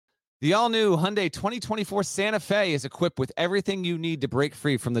The all-new Hyundai 2024 Santa Fe is equipped with everything you need to break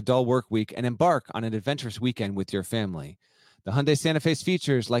free from the dull work week and embark on an adventurous weekend with your family. The Hyundai Santa Fe's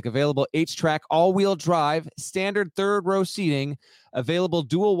features like available H-Track all-wheel drive, standard third-row seating, available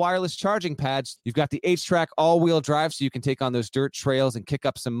dual wireless charging pads. You've got the H-Track all-wheel drive so you can take on those dirt trails and kick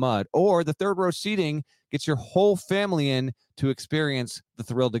up some mud. Or the third-row seating gets your whole family in to experience the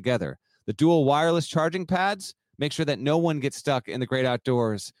thrill together. The dual wireless charging pads make sure that no one gets stuck in the great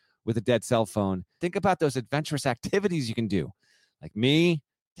outdoors with a dead cell phone. Think about those adventurous activities you can do. Like me,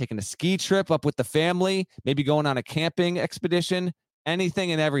 taking a ski trip up with the family, maybe going on a camping expedition,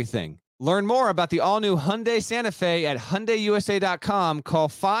 anything and everything. Learn more about the all-new Hyundai Santa Fe at HyundaiUSA.com. Call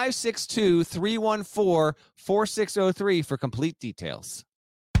 562-314-4603 for complete details.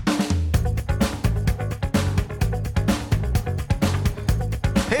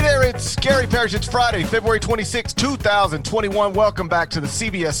 Hey there, it's Gary Parrish. It's Friday, February 26, 2021. Welcome back to the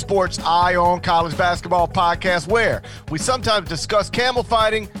CBS Sports Eye on College Basketball podcast, where we sometimes discuss camel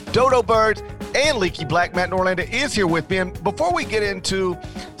fighting, dodo birds, and leaky black. Matt Norlander is here with me. And before we get into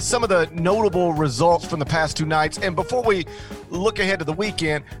some of the notable results from the past two nights, and before we look ahead to the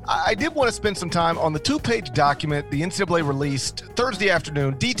weekend, I did want to spend some time on the two-page document the NCAA released Thursday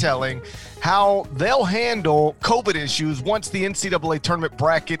afternoon detailing how they'll handle COVID issues once the NCAA tournament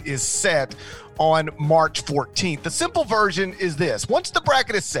bracket is set on March 14th. The simple version is this. Once the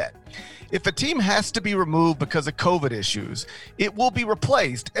bracket is set, if a team has to be removed because of COVID issues, it will be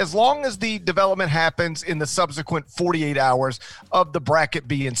replaced as long as the development happens in the subsequent 48 hours of the bracket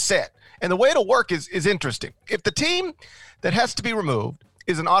being set. And the way it'll work is interesting. If the team that has to be removed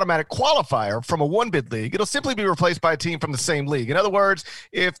is an automatic qualifier from a one-bid league, it'll simply be replaced by a team from the same league. In other words,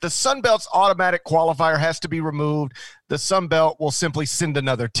 if the Sun Belt's automatic qualifier has to be removed, the Sun Belt will simply send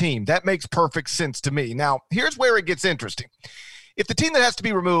another team. That makes perfect sense to me. Now, here's where it gets interesting. If the team that has to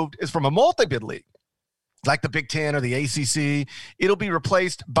be removed is from a multi-bid league, like the Big Ten or the ACC, it'll be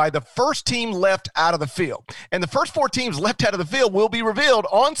replaced by the first team left out of the field. And the first four teams left out of the field will be revealed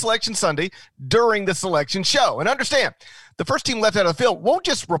on Selection Sunday during the selection show. And understand, the first team left out of the field won't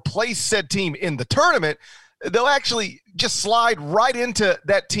just replace said team in the tournament. They'll actually just slide right into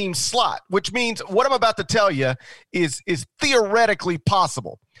that team's slot, which means what I'm about to tell you is theoretically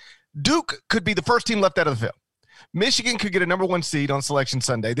possible. Duke could be the first team left out of the field. Michigan could get a number one seed on Selection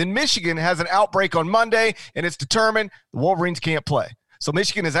Sunday. Then Michigan has an outbreak on Monday, and it's determined the Wolverines can't play. So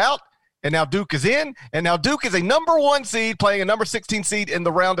Michigan is out, and now Duke is in, and now Duke is a number one seed playing a number 16 seed in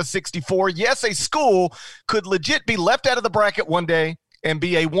the round of 64. Yes, a school could legit be left out of the bracket one day and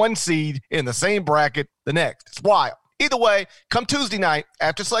be a one seed in the same bracket the next. It's wild. Either way, come Tuesday night,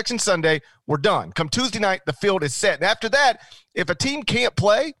 after Selection Sunday, we're done. Come Tuesday night, the field is set. And after that, if a team can't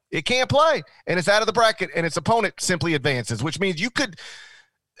play, it can't play. And it's out of the bracket, and its opponent simply advances, which means you could,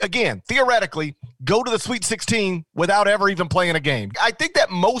 again, theoretically, go to the Sweet 16 without ever even playing a game. I think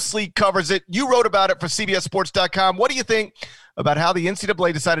that mostly covers it. You wrote about it for CBSSports.com. What do you think about how the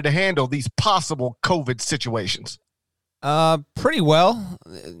NCAA decided to handle these possible COVID situations? Pretty well.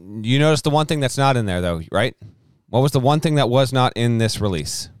 You notice the one thing that's not in there, though, right? What was the one thing that was not in this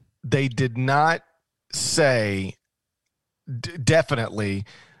release? They did not say definitely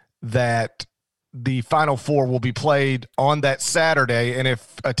that the Final Four will be played on that Saturday, and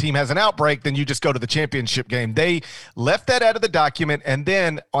if a team has an outbreak, then you just go to the championship game. They left that out of the document, and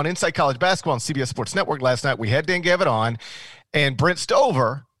then on Inside College Basketball on CBS Sports Network last night, we had Dan Gavitt on, and Brent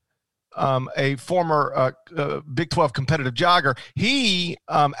Stover, a former Big 12 competitive jogger, he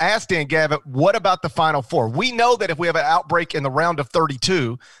asked Dan Gavitt, what about the Final Four? We know that if we have an outbreak in the round of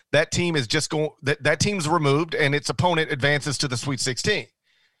 32, that team is just going, that team's removed and its opponent advances to the Sweet 16.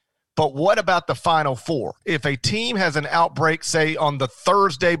 But what about the Final Four? If a team has an outbreak, say on the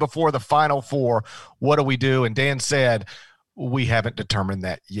Thursday before the Final Four, what do we do? And Dan said, we haven't determined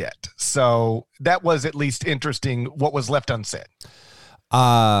that yet. So that was at least interesting what was left unsaid.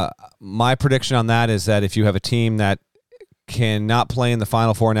 My prediction on that is that if you have a team that cannot play in the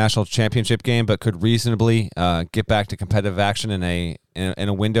Final Four national championship game, but could reasonably get back to competitive action in a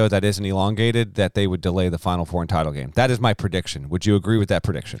window that isn't elongated, that they would delay the Final Four and title game. That is my prediction. Would you agree with that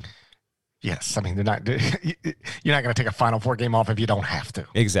prediction? Yes, I mean you're not going to take a Final Four game off if you don't have to.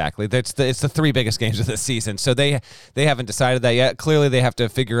 Exactly. It's the three biggest games of the season, so they haven't decided that yet. Clearly, they have to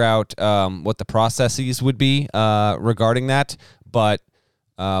figure out what the processes would be regarding that, but.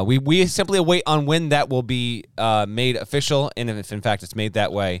 We simply wait on when that will be made official, and if in fact it's made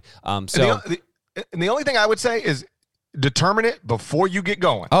that way. And the only thing I would say is determine it before you get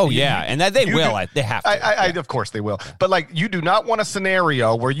going. Oh, yeah, and that they will. They have to. Of course they will. But, like, you do not want a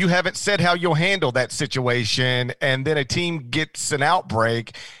scenario where you haven't said how you'll handle that situation, and then a team gets an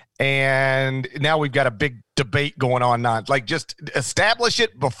outbreak, And now we've got a big debate going on. Not like just establish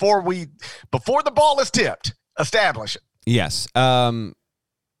it before the ball is tipped. Establish it. Yes.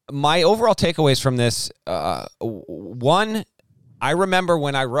 My overall takeaways from this, one, I remember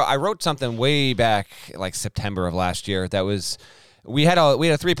when I wrote something way back like September of last year that was we had a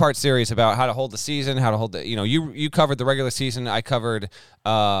 3-part series about how to hold the season, how to hold the, you covered the regular season. I covered,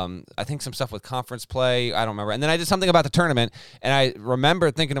 I think some stuff with conference play. I don't remember. And then I did something about the tournament. And I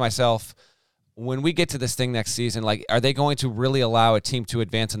remember thinking to myself, when we get to this thing next season, like, are they going to really allow a team to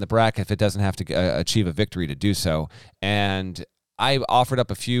advance in the bracket if it doesn't have to achieve a victory to do so? And I offered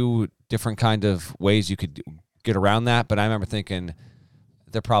up a few different kind of ways you could get around that. But I remember thinking,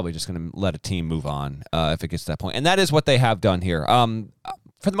 they're probably just going to let a team move on if it gets to that point. And that is what they have done here.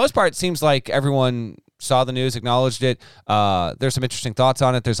 For the most part, it seems like everyone saw the news, acknowledged it. There's some interesting thoughts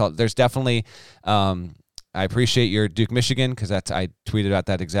on it. There's definitely I appreciate your Duke, Michigan, because I tweeted out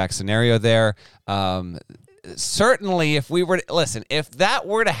that exact scenario there. Certainly, if that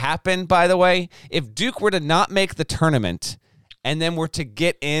were to happen, by the way, if Duke were to not make the tournament and then were to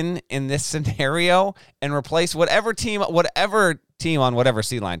get in this scenario and replace whatever team on whatever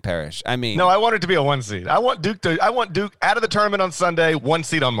seed line Parrish. I mean, no, I want it to be a 1 seed. I want Duke out of the tournament on Sunday, 1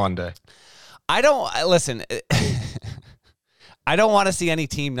 seed on Monday. I don't want to see any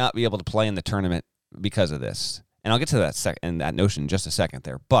team not be able to play in the tournament because of this. And I'll get to that notion in just a second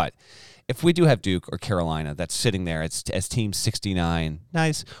there. But if we do have Duke or Carolina that's sitting there as team 69,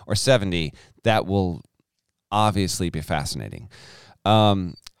 nice, or 70, that will obviously be fascinating.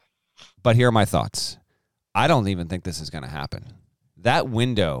 But here are my thoughts. I don't even think this is going to happen. That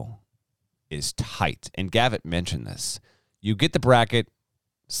window is tight. And Gavitt mentioned this. You get the bracket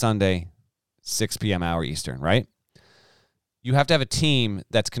Sunday, 6 p.m. hour Eastern, right? You have to have a team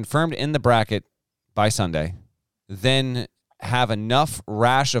that's confirmed in the bracket by Sunday, then have enough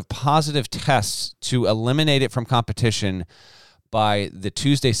rash of positive tests to eliminate it from competition by the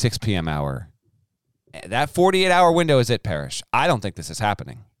Tuesday, 6 p.m. hour. That 48-hour window is it, Parrish. I don't think this is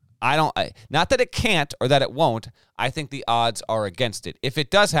happening. Not that it can't or that it won't. I think the odds are against it. If it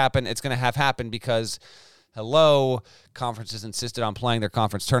does happen, it's going to have happened because, conferences insisted on playing their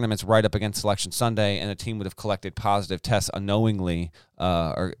conference tournaments right up against Selection Sunday, and a team would have collected positive tests unknowingly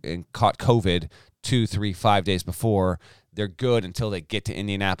and caught COVID 2, 3, 5 days before. They're good until they get to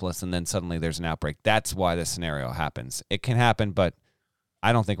Indianapolis, and then suddenly there's an outbreak. That's why this scenario happens. It can happen, but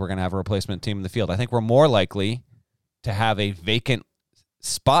I don't think we're going to have a replacement team in the field. I think we're more likely to have a vacant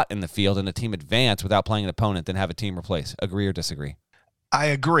spot in the field and a team advance without playing an opponent than have a team replace. Agree or disagree? I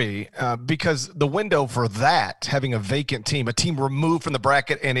agree, because the window for that, having a vacant team, a team removed from the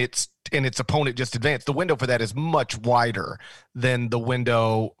bracket and its opponent just advanced, the window for that is much wider than the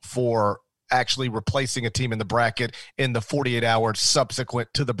window for actually replacing a team in the bracket in the 48 hours subsequent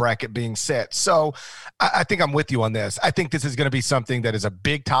to the bracket being set. So I think I'm with you on this. I think this is going to be something that is a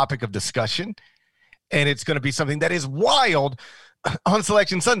big topic of discussion, and it's going to be something that is wild on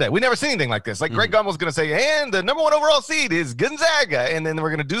Selection Sunday. We never seen anything like this. Like Greg Gumbel's going to say, and the number 1 overall seed is Gonzaga. And then we're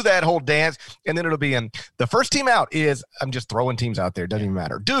going to do that whole dance. And then it'll be the first team out is, I'm just throwing teams out there. Doesn't even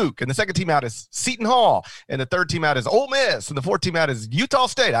matter. Duke. And the second team out is Seton Hall. And the third team out is Ole Miss. And the fourth team out is Utah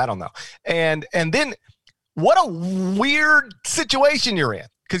State. I don't know. And then what a weird situation you're in,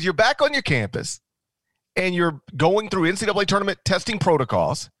 because you're back on your campus and you're going through NCAA tournament testing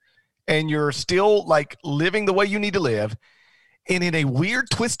protocols, and you're still like living the way you need to live. And in a weird,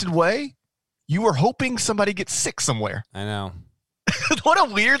 twisted way, you were hoping somebody gets sick somewhere. I know. What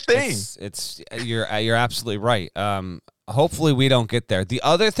a weird thing. You're absolutely right. Hopefully we don't get there. The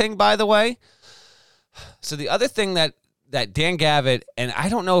other thing, by the way, that Dan Gavitt, and I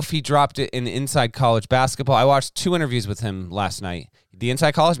don't know if he dropped it in Inside College Basketball. I watched 2 interviews with him last night. The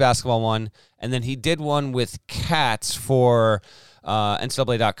Inside College Basketball one, and then he did one with Katz for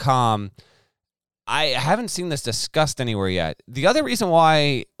NCAA.com. I haven't seen this discussed anywhere yet. The other reason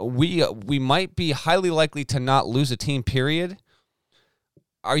why we might be highly likely to not lose a team, period.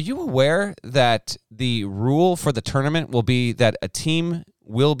 Are you aware that the rule for the tournament will be that a team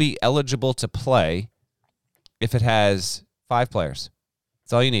will be eligible to play if it has 5 players?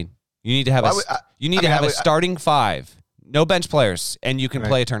 That's all you need. You need to have a starting 5, no bench players, and you can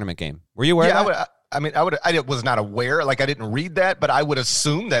play a tournament game. Were you aware of that? I was not aware. Like, I didn't read that, but I would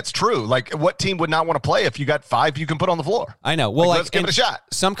assume that's true. Like, what team would not want to play if you got 5 you can put on the floor? I know. Well, let's give it a shot.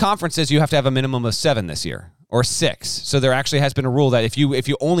 Some conferences you have to have a minimum of 7 this year, or 6. So there actually has been a rule that if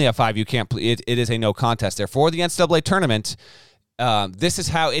you only have 5, you can't play. It is a no contest there. For the NCAA tournament, this is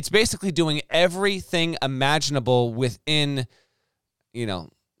how it's basically doing everything imaginable within,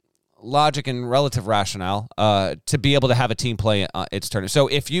 logic and relative rationale to be able to have a team play its tournament. So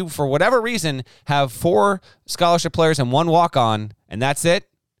if you, for whatever reason, have 4 scholarship players and 1 walk-on, and that's it,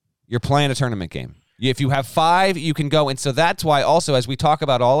 you're playing a tournament game. If you have 5, you can go. And so that's why also, as we talk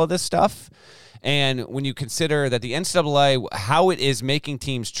about all of this stuff, and when you consider that the NCAA, how it is making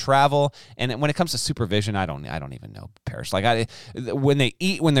teams travel, and when it comes to supervision, I don't even know, Parrish. Like when they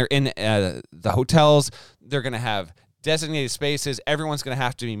eat, when they're in the hotels, they're going to have designated spaces. Everyone's going to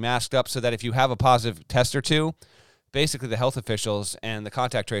have to be masked up so that if you have a positive test or two, basically the health officials and the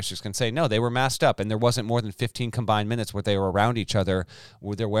contact tracers can say, no, they were masked up, and there wasn't more than 15 combined minutes where they were around each other,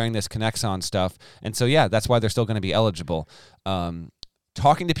 where they're wearing this Connexon stuff. And so, yeah, that's why they're still going to be eligible.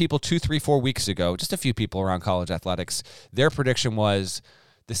 Talking to people 2, 3, 4 weeks ago, just a few people around college athletics, their prediction was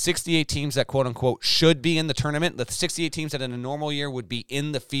the 68 teams that, quote-unquote, should be in the tournament, the 68 teams that in a normal year would be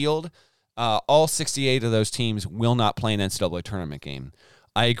in the field, all 68 of those teams will not play an NCAA tournament game.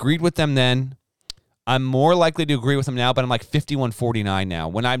 I agreed with them then. I'm more likely to agree with them now, but I'm like 51-49 now.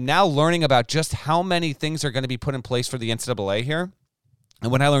 When I'm now learning about just how many things are going to be put in place for the NCAA here,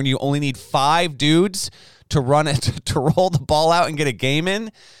 and when I learned you only need 5 dudes to run it, to roll the ball out and get a game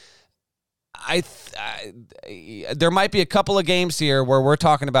in, there might be a couple of games here where we're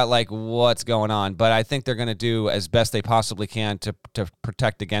talking about like what's going on, but I think they're going to do as best they possibly can to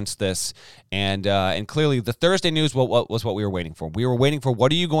protect against this. And clearly the Thursday news was what we were waiting for. We were waiting for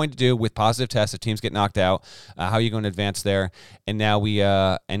what are you going to do with positive tests if teams get knocked out? How are you going to advance there? And now we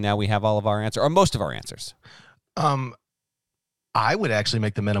have all of our answers, or most of our answers. I would actually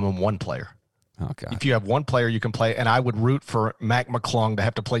make the minimum 1 player. Okay. If you have 1 player you can play, and I would root for Mac McClung to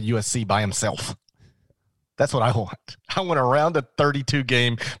have to play USC by himself. That's what I want. I want a round of 32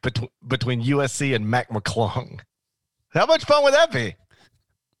 game between USC and Mac McClung. How much fun would that be?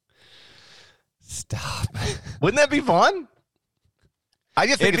 Stop. Wouldn't that be fun? I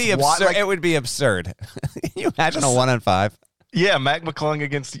just think it'd be absurd. It would be absurd. Can you imagine a 1-on-5? Yeah, Mac McClung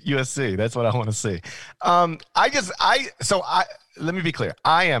against USC. That's what I want to see. Let me be clear.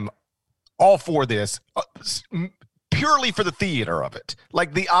 I am all for this purely for the theater of it.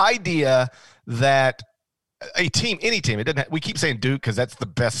 Like the idea that a team, any team, we keep saying Duke because that's the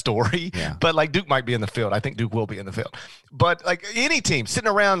best story, yeah. But like Duke might be in the field. I think Duke will be in the field. But like any team sitting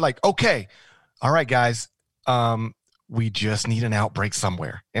around like, okay, all right, guys, we just need an outbreak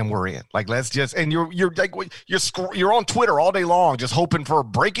somewhere and we're in. Like, let's just, and you're on Twitter all day long just hoping for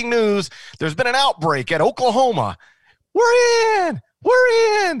breaking news. There's been an outbreak at Oklahoma. We're in.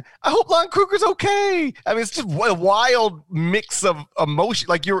 I hope Lon Kruger's okay. I mean, it's just a wild mix of emotion.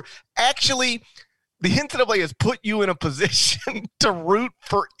 Like you're actually, the NCAA has put you in a position to root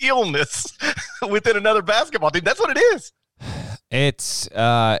for illness within another basketball team. That's what it is.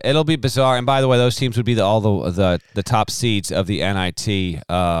 It'll be bizarre. And by the way, those teams would be all the top seeds of the NIT,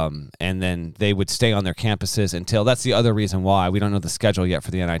 and then they would stay on their campuses until. That's the other reason why we don't know the schedule yet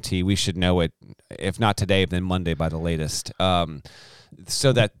for the NIT. We should know it, if not today, then Monday by the latest.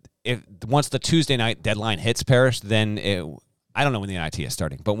 So that once the Tuesday night deadline hits, Parrish, then I don't know when the NIT is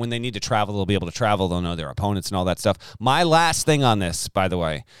starting, but when they need to travel, they'll be able to travel. They'll know their opponents and all that stuff. My last thing on this, by the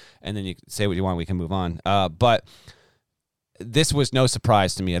way, and then you can say what you want. We can move on. But this was no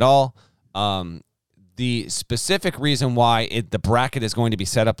surprise to me at all. The specific reason why the bracket is going to be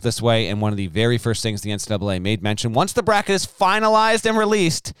set up this way, and one of the very first things the NCAA made mention, once the bracket is finalized and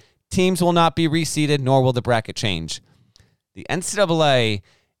released, teams will not be reseeded, nor will the bracket change. The NCAA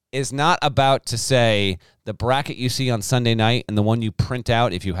is not about to say the bracket you see on Sunday night and the one you print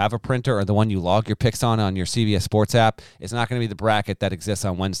out if you have a printer, or the one you log your picks on your CBS Sports app, is not going to be the bracket that exists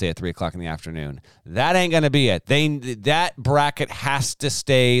on Wednesday at 3 o'clock in the afternoon. That ain't going to be it. That bracket has to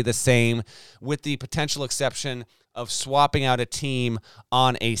stay the same, with the potential exception of swapping out a team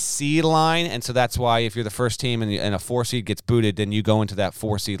on a seed line. And so that's why if you're the first team and a 4 seed gets booted, then you go into that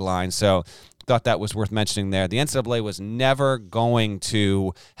 4 seed line. So thought that was worth mentioning there. The NCAA was never going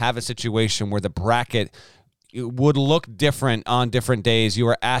to have a situation where the bracket would look different on different days. You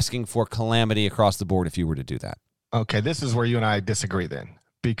are asking for calamity across the board if you were to do that. Okay, this is where you and I disagree then,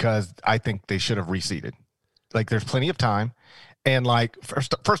 because I think they should have reseeded. Like, there's plenty of time. And like,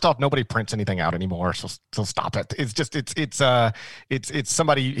 first off, nobody prints anything out anymore, so stop it. It's just it's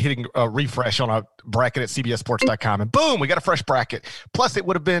somebody hitting a refresh on a bracket at cbssports.com, and boom, we got a fresh bracket. Plus, it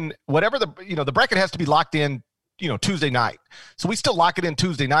would have been whatever the bracket has to be locked in, Tuesday night. So we still lock it in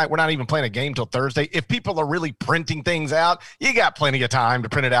Tuesday night. We're not even playing a game till Thursday. If people are really printing things out, you got plenty of time to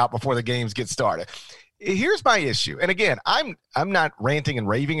print it out before the games get started. Here's my issue. And again, I'm not ranting and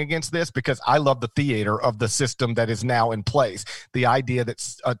raving against this because I love the theater of the system that is now in place. The idea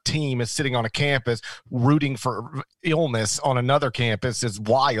that a team is sitting on a campus rooting for illness on another campus is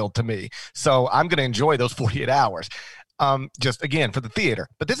wild to me. So I'm going to enjoy those 48 hours just, again, for the theater.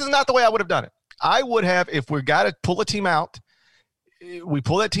 But this is not the way I would have done it. I would have, if we got to pull a team out, we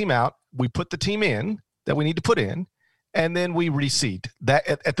pull that team out, we put the team in that we need to put in, and then we reseed that.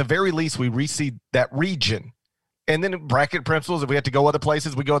 At the very least, we reseed that region. And then bracket principles, if we have to go other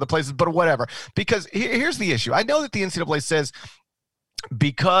places, we go other places, but whatever. Because here's the issue. I know that the NCAA says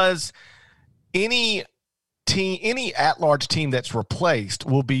because any at-large team that's replaced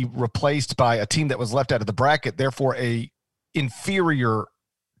will be replaced by a team that was left out of the bracket, therefore a inferior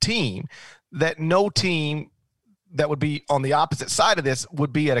team, that no team that would be on the opposite side of this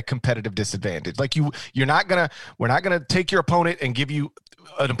would be at a competitive disadvantage. Like we're not gonna take your opponent and give you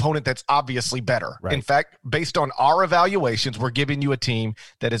an opponent that's obviously better. Right. In fact, based on our evaluations, we're giving you a team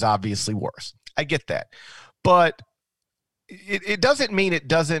that is obviously worse. I get that, but it doesn't mean it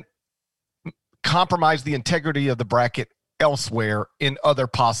doesn't compromise the integrity of the bracket elsewhere in other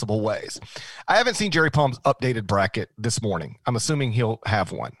possible ways. I haven't seen Jerry Palm's updated bracket this morning. I'm assuming he'll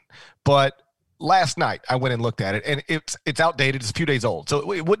have one, but last night, I went and looked at it, and it's outdated. It's a few days old,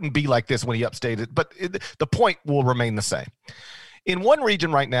 so it wouldn't be like this when he updated it, but the point will remain the same. In one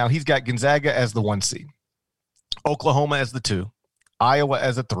region right now, he's got Gonzaga as the 1 seed, Oklahoma as the 2, Iowa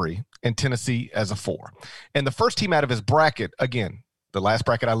as a 3, and Tennessee as a 4. And the first team out of his bracket, again, the last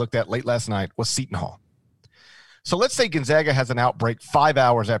bracket I looked at late last night, was Seton Hall. So let's say Gonzaga has an outbreak 5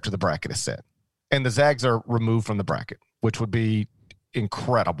 hours after the bracket is set, and the Zags are removed from the bracket, which would be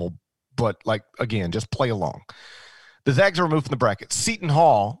incredible. But, again, just play along. The Zags are removed from the bracket. Seton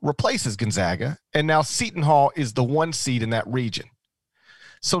Hall replaces Gonzaga, and now Seton Hall is the 1 seed in that region.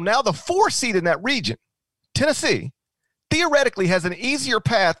 So now the 4 seed in that region, Tennessee, theoretically has an easier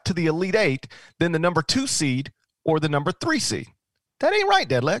path to the Elite 8 than the number 2 seed or the number 3 seed. That ain't right,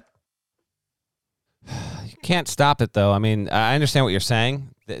 Deadleg. You can't stop it, though. I mean, I understand what you're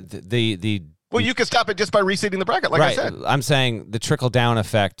saying. Well, you can stop it just by reseeding the bracket, like right. I said. I'm saying the trickle-down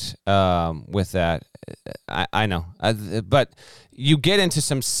effect with that. I know. But you get into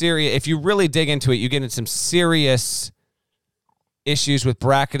some serious – if you really dig into it, you get into some serious issues with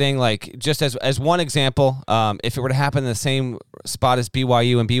bracketing. Like, just as one example, if it were to happen in the same spot as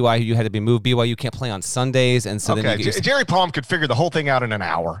BYU and BYU had to be moved, BYU can't play on Sundays. And so then Jerry Palm could figure the whole thing out in an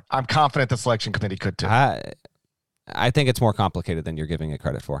hour. I'm confident the selection committee could, too. I think it's more complicated than you're giving it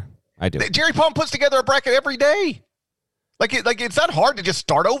credit for. I do. Jerry Palm puts together a bracket every day. Like it's not hard to just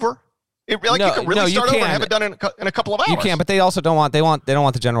start over. You can really start over and have it done in a couple of hours. You can, but they also don't want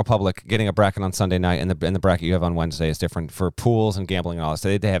the general public getting a bracket on Sunday night, and the bracket you have on Wednesday is different for pools and gambling and all this.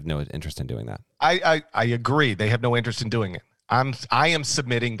 They have no interest in doing that. I agree. They have no interest in doing it. I am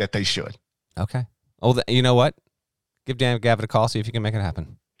submitting that they should. Okay. Oh, you know what? Give Dan Gavitt a call. See if you can make it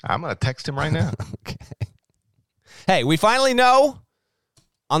happen. I'm going to text him right now. Okay. Hey, we finally know.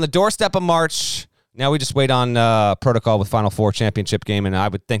 On the doorstep of March, now we just wait on protocol with Final Four championship game, and I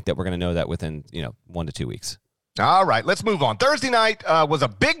would think that we're going to know that within 1 to 2 weeks. All right, let's move on. Thursday night was a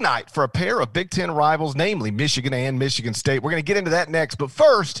big night for a pair of Big Ten rivals, namely Michigan and Michigan State. We're going to get into that next, but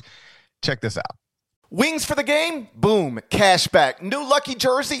first, check this out. Wings for the game? Boom, cashback. New lucky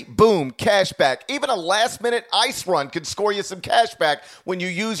jersey? Boom, cashback. Even a last-minute ice run can score you some cashback when you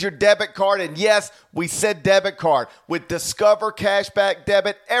use your debit card. And yes, we said debit card. With Discover Cashback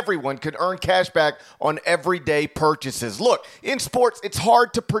Debit, everyone can earn cashback on everyday purchases. Look, in sports, it's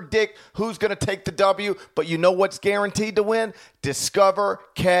hard to predict who's going to take the W, but you know what's guaranteed to win? Discover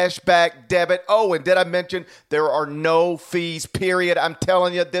Cashback Debit. Oh, and did I mention there are no fees, period? I'm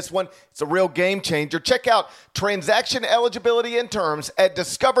telling you, this one, it's a real game changer. Check out transaction eligibility and terms at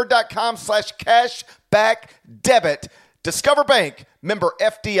discover.com/cashbackdebit. Discover Bank, member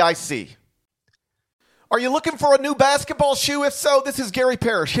FDIC. Are you looking for a new basketball shoe? If so, this is Gary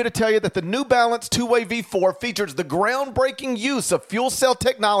Parrish here to tell you that the New Balance 2-Way V4 features the groundbreaking use of fuel cell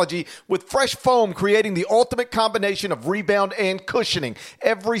technology with fresh foam, creating the ultimate combination of rebound and cushioning.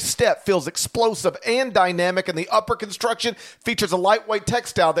 Every step feels explosive and dynamic, and the upper construction features a lightweight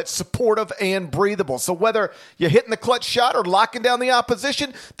textile that's supportive and breathable. So whether you're hitting the clutch shot or locking down the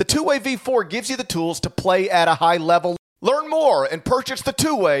opposition, the 2-Way V4 gives you the tools to play at a high level. Learn more and purchase the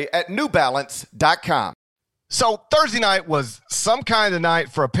 2-Way at newbalance.com. So Thursday night was some kind of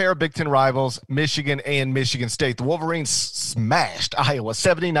night for a pair of Big Ten rivals, Michigan and Michigan State. The Wolverines smashed Iowa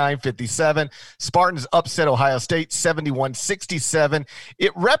 79-57. Spartans upset Ohio State 71-67.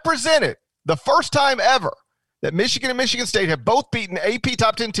 It represented the first time ever that Michigan and Michigan State have both beaten AP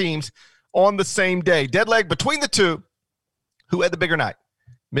top 10 teams on the same day. Dead leg between the two. Who had the bigger night?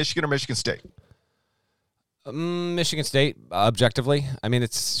 Michigan or Michigan State? Michigan State, objectively. I mean,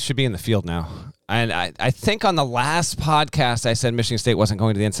 it should be in the field now. And I think on the last podcast, I said Michigan State wasn't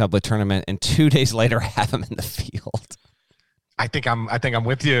going to the NCAA tournament, and 2 days later, have them in the field. I think I'm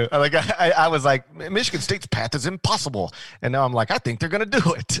with you. Like I was like, Michigan State's path is impossible, and now I'm like, I think they're going to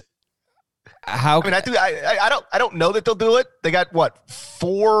do it. How? I mean, I don't know that they'll do it. They got what,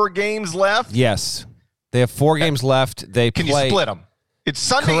 4 games left? Yes, they have 4 games left. Can you split them? It's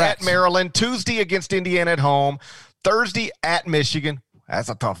Sunday at Maryland, Tuesday against Indiana at home, Thursday at Michigan. That's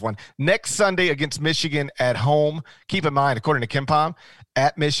a tough one. Next Sunday against Michigan at home. Keep in mind, according to KenPom,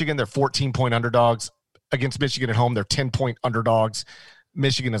 at Michigan, they're 14-point underdogs. Against Michigan at home, they're 10-point underdogs.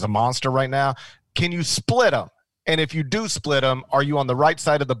 Michigan is a monster right now. Can you split them? And if you do split them, are you on the right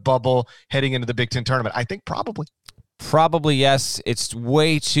side of the bubble heading into the Big Ten tournament? I think probably. Probably, yes. It's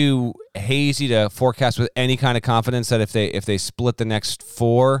way too hazy to forecast with any kind of confidence that if they split the next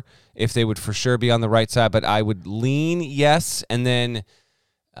 4, if they would for sure be on the right side. But I would lean yes, and then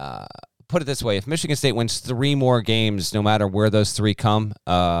put it this way. If Michigan State wins 3 more games, no matter where those 3 come,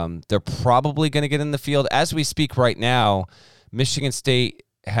 they're probably going to get in the field. As we speak right now, Michigan State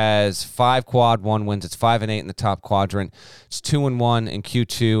has 5 quad 1 wins. It's 5-8 in the top quadrant. It's 2-1 in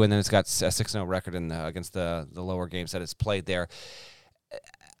Q2, and then it's got a 6-0 record against the lower games that it's played there.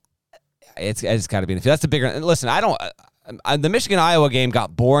 It's got to be in the field. That's the bigger. Listen, the Michigan-Iowa game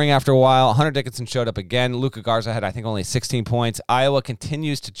got boring after a while. Hunter Dickinson showed up again. Luka Garza had, I think, only 16 points. Iowa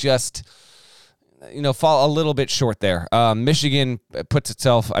continues to just fall a little bit short there. Michigan puts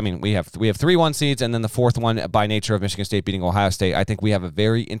itself, I mean, we have 3 1 seeds, and then the 4th one by nature of Michigan State beating Ohio State. I think we have a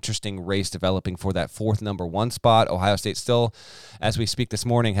very interesting race developing for that 4th number 1 spot. Ohio State still, as we speak this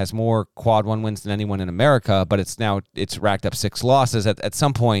morning, has more quad 1 wins than anyone in America, but it's racked up 6 losses. At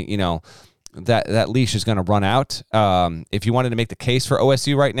some point, that leash is going to run out. If you wanted to make the case for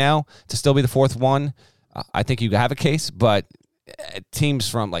OSU right now to still be the 4th one, I think you have a case, but teams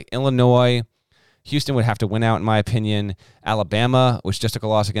from like Illinois, Houston would have to win out, in my opinion. Alabama, which just took a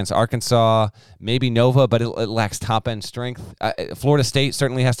loss against Arkansas. Maybe Nova, but it lacks top-end strength. Florida State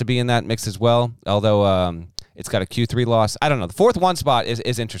certainly has to be in that mix as well, although it's got a Q3 loss. I don't know. The 4th 1 spot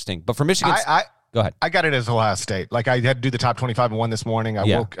is interesting. But for Michigan... Go ahead. I got it as Ohio State. Like, I had to do the top 25 and 1 this morning. I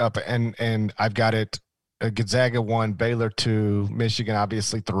woke up and I've got it. Gonzaga 1, Baylor 2, Michigan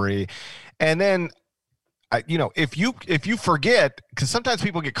obviously 3. And then... if you forget, because sometimes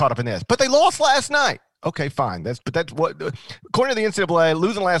people get caught up in this, but they lost last night. Okay, fine. That's what, according to the NCAA,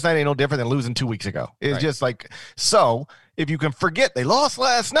 losing last night ain't no different than losing 2 weeks ago. It's right. Just like, so if you can forget they lost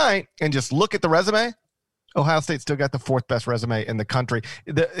last night and just look at the resume, Ohio State still got the 4th best resume in the country.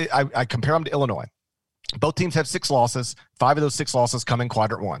 I compare them to Illinois. Both teams have 6 losses. 5 of those 6 losses come in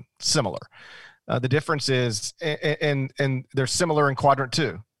quadrant 1. Similar. The difference is, and they're similar in quadrant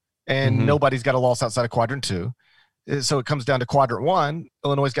 2. And nobody's got a loss outside of quadrant 2. So it comes down to quadrant 1.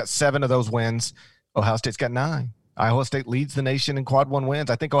 Illinois' got 7 of those wins. Ohio State's got 9. Iowa State leads the nation in quad 1 wins.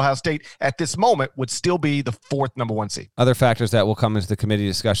 I think Ohio State at this moment would still be the 4th number 1 seed. Other factors that will come into the committee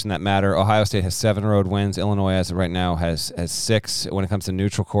discussion that matter. Ohio State has 7 road wins. Illinois, as of right now, has 6. When it comes to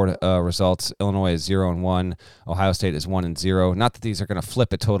neutral court results, Illinois is 0-1. Ohio State is 1-0. Not that these are going to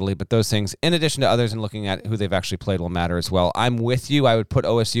flip it totally, but those things, in addition to others and looking at who they've actually played, will matter as well. I'm with you. I would put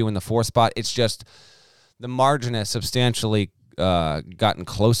OSU in the 4th spot. It's just the margin has substantially gotten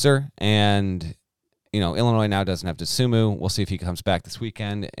closer, and Illinois now doesn't have Dosunmu. We'll see if he comes back this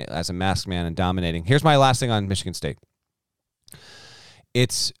weekend as a masked man and dominating. Here's my last thing on Michigan State.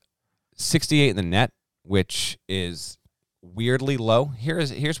 It's 68 in the net, which is weirdly low.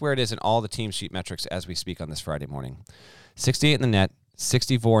 Here's where it is in all the team sheet metrics as we speak on this Friday morning. 68 in the net,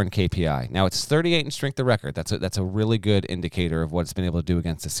 64 in KPI. Now, it's 38 in strength of record. That's a really good indicator of what it's been able to do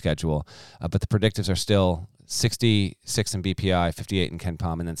against the schedule. But the predictives are still 66 in BPI, 58 in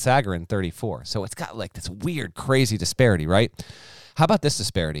KenPom, and then Sagarin 34. So it's got like this weird, crazy disparity, right? How about this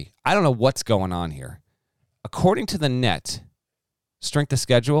disparity? I don't know what's going on here. According to the net, strength of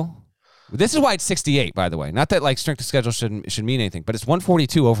schedule, this is why it's 68, by the way. Not that like strength of schedule should mean anything, but it's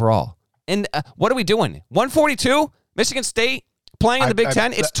 142 overall. And what are we doing? 142? Michigan State playing in the Big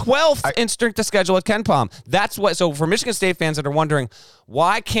Ten? It's 12th in strength of schedule at KenPom. That's what. So for Michigan State fans that are wondering,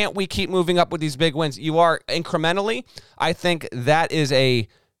 why can't we keep moving up with these big wins? You are incrementally. I think that is a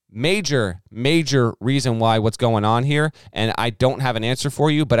major reason why what's going on here, and I don't have an answer for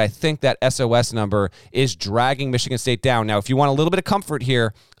you, but I think that SOS number is dragging Michigan State down. Now, if you want a little bit of comfort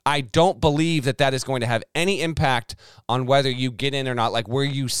here, I don't believe that is going to have any impact on whether you get in or not, like where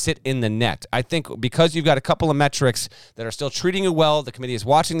you sit in the net. I think because you've got a couple of metrics that are still treating you well, the committee is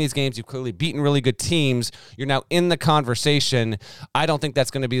watching these games, you've clearly beaten really good teams, you're now in the conversation. I don't think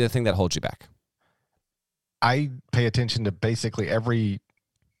that's going to be the thing that holds you back. I pay attention to basically every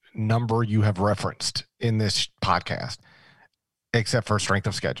number you have referenced in this podcast, except for strength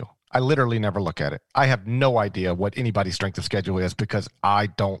of schedule. I literally never look at it. I have no idea what anybody's strength of schedule is because I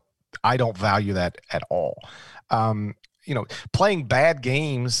don't value that at all. Playing bad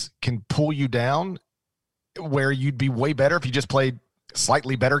games can pull you down where you'd be way better if you just played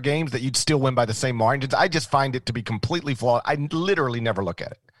slightly better games that you'd still win by the same margins. I just find it to be completely flawed. I literally never look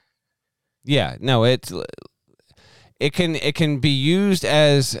at it. Yeah, no, it can be used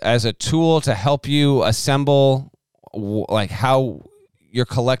as a tool to help you assemble like how your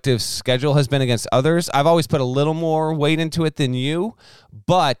collective schedule has been against others. I've always put a little more weight into it than you,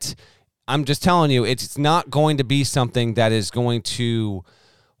 but I'm just telling you, it's not going to be something that is going to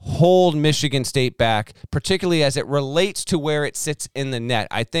hold Michigan State back, particularly as it relates to where it sits in the net.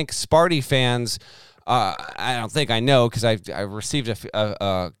 I think Sparty fans, I don't think I know because I received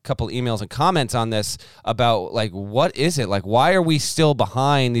a couple emails and comments on this about like, what is it? Like, why are we still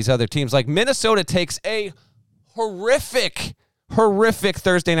behind these other teams? Like Minnesota takes a horrific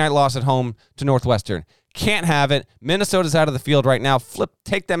Thursday night loss at home to Northwestern. Can't have it. Minnesota's out of the field right now.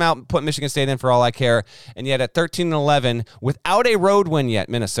 Take them out and put Michigan State in for all I care. And yet at 13-11, without a road win yet,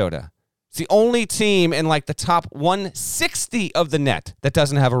 Minnesota. It's the only team in like the top 160 of the net that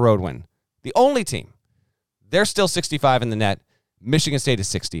doesn't have a road win. The only team. They're still 65 in the net. Michigan State is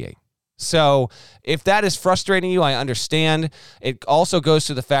 68. So if that is frustrating you, I understand. It also goes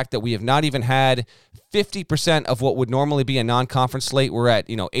to the fact that we have not even had 50% of what would normally be a non-conference slate. We're at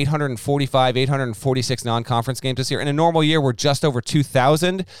 845, 846 non-conference games this year. In a normal year, we're just over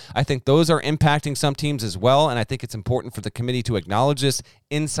 2,000. I think those are impacting some teams as well, and I think it's important for the committee to acknowledge this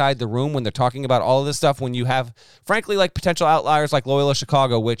inside the room when they're talking about all of this stuff. When you have, frankly, like potential outliers like Loyola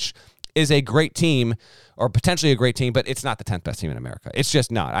Chicago, which is a great team, or potentially a great team, but it's not the 10th best team in America. It's just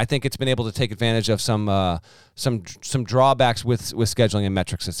not. I think it's been able to take advantage of some drawbacks with scheduling and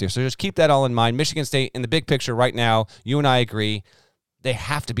metrics this year. So just keep that all in mind. Michigan State, in the big picture right now, you and I agree, they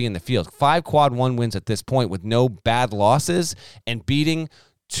have to be in the field. 5 quad 1 wins at this point with no bad losses and beating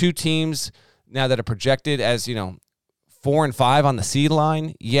 2 teams now that are projected as, 4 and 5 on the seed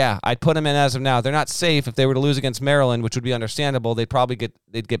line. Yeah, I'd put them in as of now. They're not safe. If they were to lose against Maryland, which would be understandable, they'd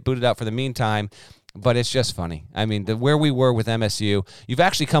get booted out for the meantime. But it's just funny. I mean, where we were with MSU, you've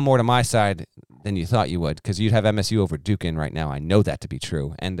actually come more to my side than you thought you would because you'd have MSU over Duke in right now. I know that to be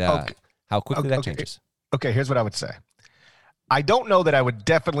true. And how quickly that changes. Okay, here's what I would say. I don't know that I would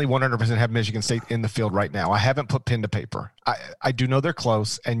definitely 100% have Michigan State in the field right now. I haven't put pen to paper. I do know they're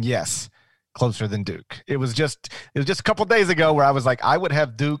close, and yes, closer than Duke. It was just a couple of days ago where I was like, I would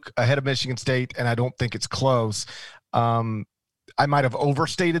have Duke ahead of Michigan State, and I don't think it's close. I might have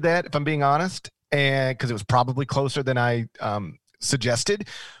overstated that, if I'm being honest, and because it was probably closer than I suggested.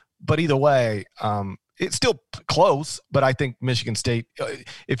 But either way, it's still close. But I think Michigan State,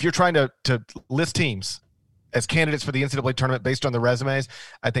 if you're trying to list teams as candidates for the NCAA tournament based on the resumes,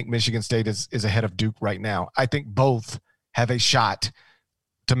 I think Michigan State is ahead of Duke right now. I think both have a shot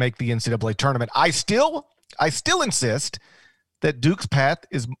to make the NCAA tournament. I still insist that Duke's path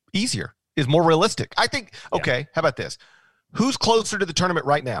is easier, is more realistic. I think, okay, how about this? Who's closer to the tournament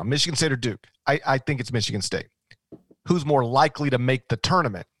right now, Michigan State or Duke? I think it's Michigan State. Who's more likely to make the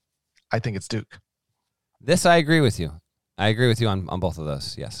tournament? I think it's Duke. This I agree with you. I agree with you on both of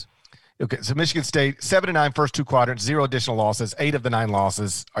those, yes. Okay, so Michigan State, 7-9 first 2 quadrants, 0 additional losses, 8 of the 9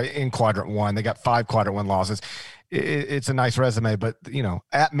 losses are in quadrant 1. They got 5 quadrant 1 losses. It's a nice resume, but,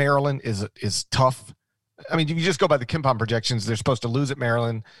 at Maryland is tough. I mean, you just go by the KenPom projections. They're supposed to lose at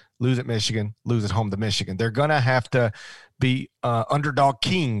Maryland, lose at Michigan, lose at home to Michigan. They're going to have to be underdog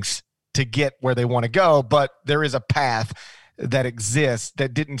kings to get where they want to go, but there is a path that exists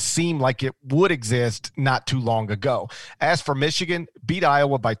that didn't seem like it would exist not too long ago. As for Michigan, beat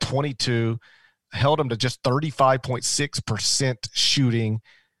Iowa by 22, held them to just 35.6% shooting,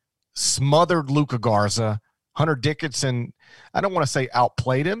 smothered Luka Garza. Hunter Dickinson, I don't want to say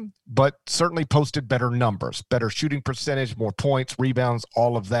outplayed him, but certainly posted better numbers, better shooting percentage, more points, rebounds,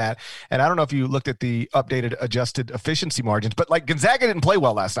 all of that. And I don't know if you looked at the updated adjusted efficiency margins, but like Gonzaga didn't play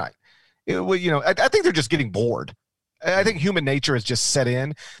well last night. I think they're just getting bored. I think human nature has just set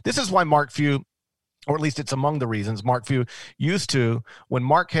in. This is why Mark Few, or at least it's among the reasons Mark Few used to, when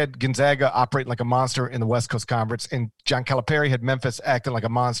Mark had Gonzaga operating like a monster in the West Coast Conference and John Calipari had Memphis acting like a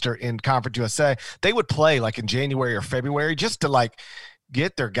monster in Conference USA, they would play like in January or February just to like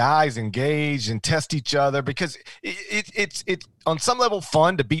get their guys engaged and test each other, because it's on some level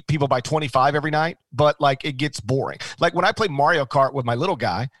fun to beat people by 25 every night, but like it gets boring. Like when I play Mario Kart with my little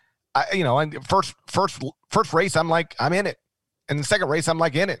guy, first race, I'm like, I'm in it. And the second race, I'm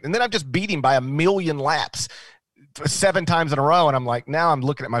like in it. And then I'm just beating by a million laps 7 times in a row. And I'm like, now I'm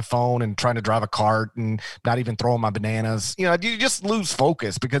looking at my phone and trying to drive a cart and not even throwing my bananas. You just lose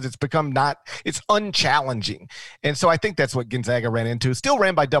focus because it's unchallenging. And so I think that's what Gonzaga ran into. Still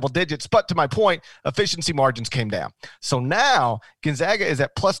ran by double digits, but to my point, efficiency margins came down. So now Gonzaga is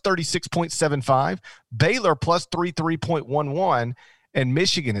at plus 36.75, Baylor plus 33.11, and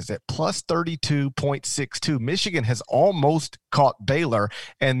Michigan is at plus 32.62. Michigan has almost caught Baylor,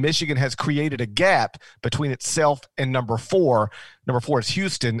 and Michigan has created a gap between itself and number 4. Number 4 is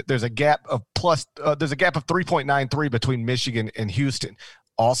Houston. There's a gap of 3.93 between Michigan and Houston.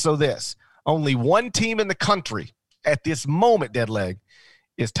 Also only one team in the country at this moment, Deadleg,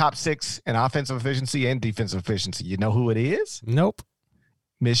 is top 6 in offensive efficiency and defensive efficiency. You know who it is? Nope.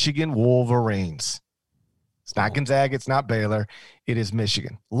 Michigan Wolverines. It's not Gonzaga. It's not Baylor. It is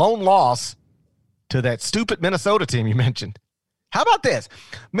Michigan. Lone loss to that stupid Minnesota team you mentioned. How about this?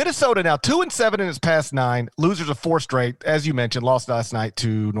 Minnesota now 2-7 in its past 9. Losers of 4 straight, as you mentioned, lost last night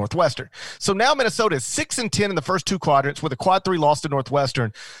to Northwestern. So now Minnesota is 6-10 in the first 2 quadrants with a quad 3 loss to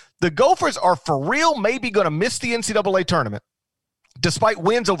Northwestern. The Gophers are for real maybe going to miss the NCAA tournament despite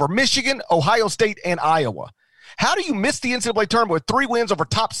wins over Michigan, Ohio State, and Iowa. How do you miss the NCAA tournament with 3 wins over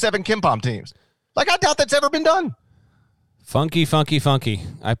top 7 KenPom teams? Like, I doubt that's ever been done. Funky.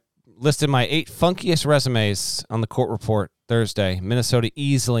 I listed my 8 funkiest resumes on the court report Thursday. Minnesota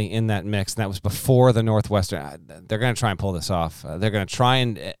easily in that mix, and that was before the Northwestern. They're going to try and pull this off. They're going to try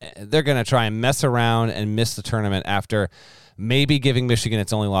and mess around and miss the tournament after maybe giving Michigan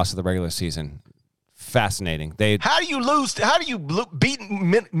its only loss of the regular season. Fascinating. How do you beat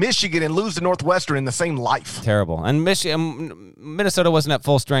Michigan and lose to Northwestern in the same life? Terrible. And Minnesota wasn't at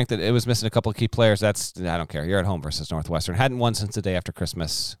full strength. It was missing a couple of key players. I don't care. You're at home versus Northwestern. Hadn't won since the day after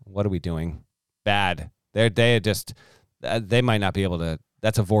Christmas. What are we doing? Bad. They might not be able to.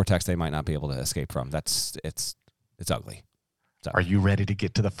 That's a vortex they might not be able to escape from. It's ugly. Are you ready to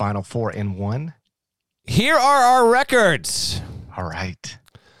get to the Final Four in 1? Here are our records. All right.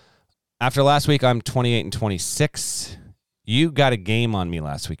 After last week, I'm 28-26. You got a game on me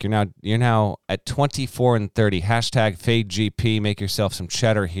last week. You're now at 24-30. Hashtag FadeGP. Make yourself some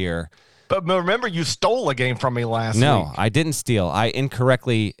cheddar here. But remember, you stole a game from me last week. No, I didn't steal. I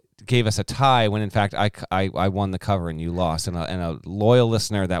incorrectly gave us a tie when, in fact, I won the cover and you lost. And a loyal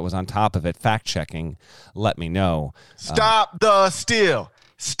listener that was on top of it, fact-checking, let me know. Stop the steal.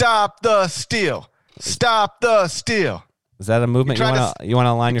 Stop the steal. Stop the steal. Is that a movement you want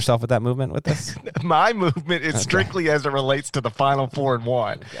to align yourself with that movement with this? My movement is strictly as it relates to the Final Four and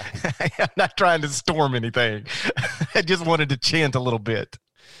 1. Okay. I'm not trying to storm anything. I just wanted to chant a little bit.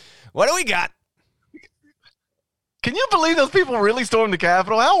 What do we got? Can you believe those people really stormed the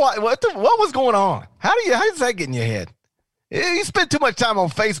Capitol? What was going on? How does that get in your head? You spend too much time on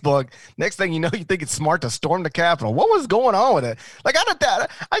Facebook. Next thing you know, you think it's smart to storm the Capitol. What was going on with it? Like,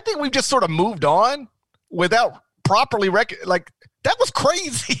 I think we've just sort of moved on without properly that was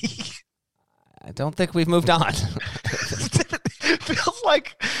crazy. I don't think we've moved on. It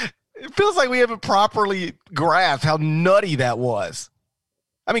feels like we haven't properly grasped how nutty that was.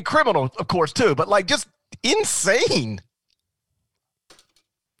 I mean, criminal, of course, too, but like just insane.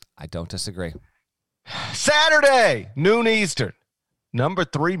 I don't disagree. Saturday, noon Eastern. Number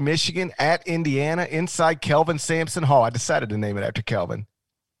 3, Michigan at Indiana inside Kelvin Sampson Hall. I decided to name it after Kelvin.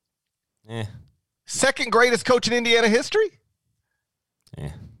 Second greatest coach in Indiana history?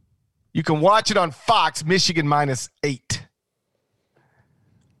 Yeah. You can watch it on Fox, Michigan -8.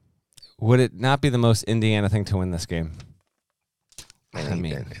 Would it not be the most Indiana thing to win this game? I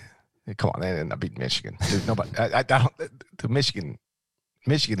mean, come on, they didn't beat Michigan. There's nobody. I don't. The Michigan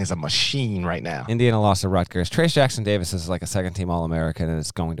is a machine right now. Indiana lost to Rutgers. Trace Jackson Davis is like a second-team All-American, and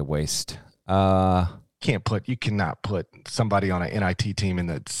it's going to waste. You cannot put somebody on an NIT team in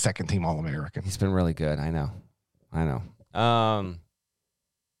the second-team All-American. He's been really good. I know.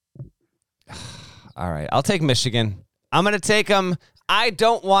 All right, I'll take Michigan. I'm going to take them. I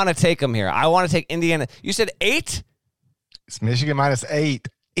don't want to take them here. I want to take Indiana. You said 8? It's Michigan -8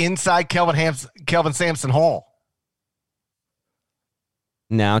 inside Kelvin Sampson Hall.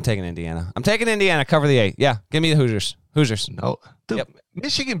 No, I'm taking Indiana. Cover the 8. Yeah, give me the Hoosiers. No, dude, yep.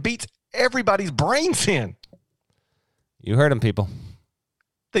 Michigan beats everybody's brains in. You heard them, people.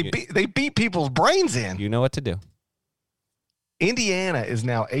 They beat people's brains in. You know what to do. Indiana is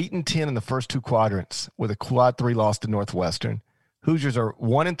now 8-10 in the first 2 quadrants with a quad 3 loss to Northwestern. Hoosiers are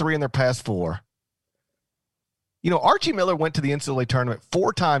 1-3 in their past 4. You know, Archie Miller went to the NCAA tournament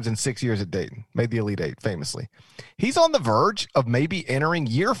 4 times in 6 years at Dayton, made the Elite Eight famously. He's on the verge of maybe entering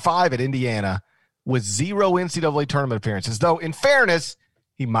year 5 at Indiana with 0 NCAA tournament appearances, though in fairness,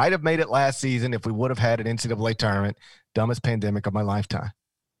 he might have made it last season if we would have had an NCAA tournament. Dumbest pandemic of my lifetime.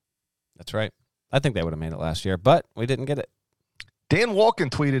 That's right. I think they would have made it last year, but we didn't get it. Dan Walken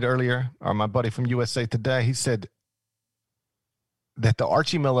tweeted earlier, or my buddy from USA Today, he said that the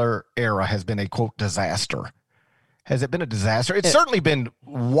Archie Miller era has been a, quote, disaster. Has it been a disaster? It's certainly been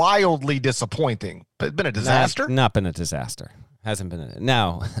wildly disappointing, but it's been a disaster? Not been a disaster. Hasn't been.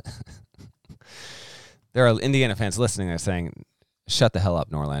 Now, there are Indiana fans listening that are saying, shut the hell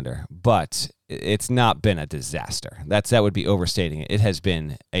up, Norlander. But it's not been a disaster. That would be overstating it. It has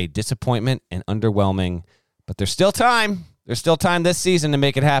been a disappointment and underwhelming, but there's still time. There's still time this season to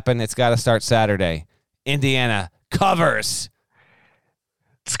make it happen. It's got to start Saturday. Indiana covers.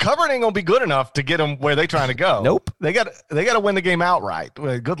 It's covering ain't gonna be good enough to get them where they're trying to go. Nope. They got to win the game outright.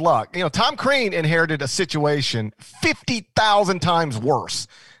 Well, good luck. You know, Tom Crean inherited a situation 50,000 times worse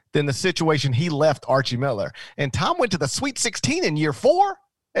than the situation he left Archie Miller. And Tom went to the Sweet 16 in year 4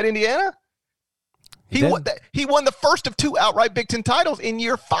 at Indiana. He won the first of 2 outright Big Ten titles in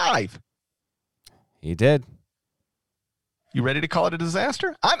year 5. He did. You ready to call it a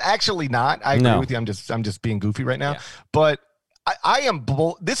disaster? I'm actually not. I agree with you. I'm just being goofy right now. Yeah. But I am.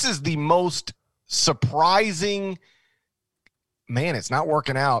 This is the most surprising. Man, it's not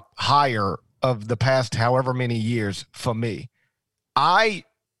working out higher of the past however many years for me.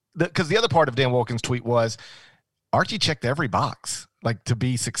 Because the other part of Dan Wilkins' tweet was Archie checked every box like to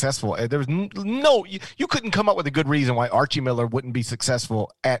be successful. There was you couldn't come up with a good reason why Archie Miller wouldn't be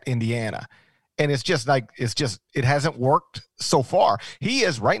successful at Indiana. And it hasn't worked so far. He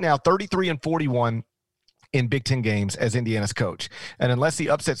is right now 33-41 in Big Ten games as Indiana's coach. And unless he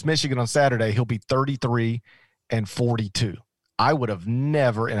upsets Michigan on Saturday, he'll be 33-42. I would have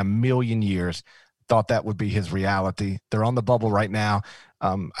never in a million years thought that would be his reality. They're on the bubble right now.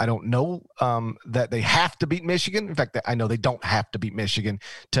 I don't know that they have to beat Michigan. In fact, I know they don't have to beat Michigan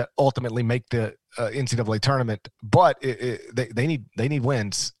to ultimately make the NCAA tournament, but they need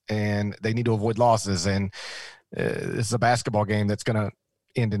wins and they need to avoid losses. And this is a basketball game that's going to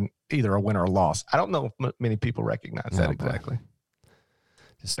end in either a win or a loss. I don't know if many people recognize that exactly.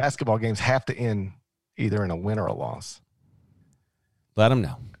 Basketball games have to end either in a win or a loss. Let them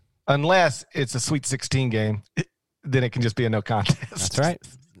know. Unless it's a Sweet 16 game, then it can just be a no contest. That's right.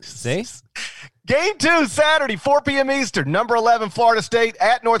 See? Game 2, Saturday, 4 p.m. Eastern. Number 11, Florida State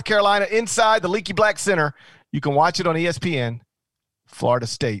at North Carolina inside the Leaky Black Center. You can watch it on ESPN. Florida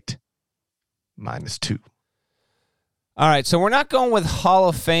State -2. All right, so we're not going with Hall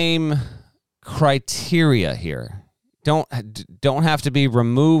of Fame criteria here. Don't have to be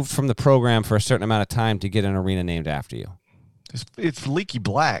removed from the program for a certain amount of time to get an arena named after you. It's Leaky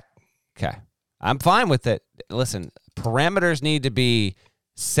Black. Okay. I'm fine with it. Listen, parameters need to be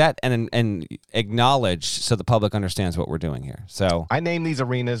set and acknowledged so the public understands what we're doing here. So I name these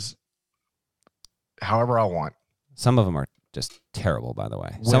arenas however I want. Some of them are just terrible, by the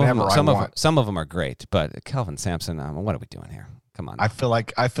way. Some of them are great, but Kelvin Sampson, what are we doing here? Come on. I feel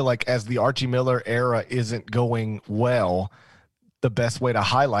like as the Archie Miller era isn't going well, the best way to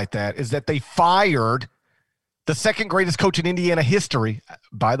highlight that is that they fired the second greatest coach in Indiana history.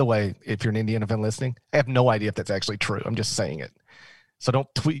 By the way, if you're an Indiana fan listening, I have no idea if that's actually true. I'm just saying it. So don't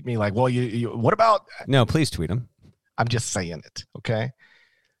tweet me like, well, you what about? No, please tweet him. I'm just saying it. Okay.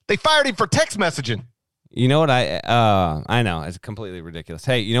 They fired him for text messaging. You know what I know it's completely ridiculous.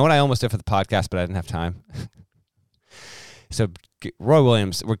 Hey, you know what I almost did for the podcast, but I didn't have time. So Roy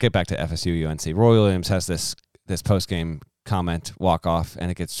Williams, we'll get back to FSU UNC. Roy Williams has this post game comment walk off, and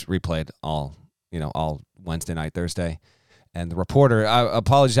it gets replayed all Wednesday night, Thursday. And the reporter,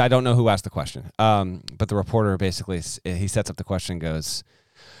 apologies, I don't know who asked the question, but the reporter basically he sets up the question and goes,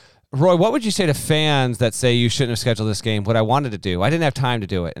 Roy, what would you say to fans that say you shouldn't have scheduled this game? What I wanted to do, I didn't have time to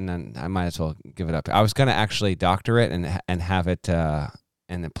do it, and then I might as well give it up. I was going to actually doctor it and have it and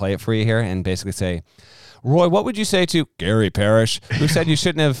then play it for you here and basically say, Roy, what would you say to Gary Parrish, who said you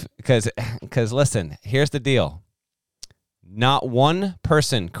shouldn't have? Because listen, here's the deal. Not one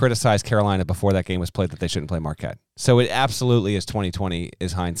person criticized Carolina before that game was played that they shouldn't play Marquette. So it absolutely is 2020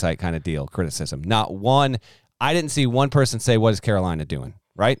 is hindsight kind of deal, criticism. Not one. I didn't see one person say, what is Carolina doing,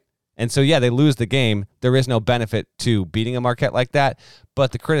 right? And so, yeah, they lose the game. There is no benefit to beating a Marquette like that,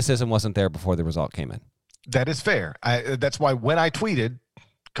 but the criticism wasn't there before the result came in. That is fair. That's why when I tweeted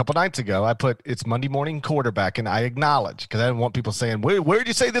a couple nights ago, I put it's Monday morning quarterback, and I acknowledge because I didn't want people saying, where did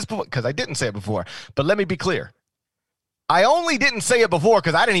you say this before? Because I didn't say it before. But let me be clear. I only didn't say it before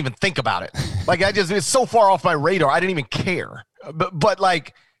because I didn't even think about it. Like, it's so far off my radar. I didn't even care. But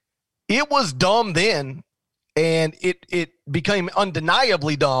like, it was dumb then, and it became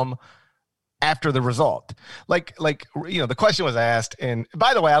undeniably dumb after the result. Like, the question was asked, and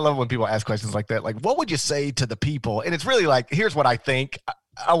by the way, I love when people ask questions like that. Like, what would you say to the people? And it's really like, here's what I think.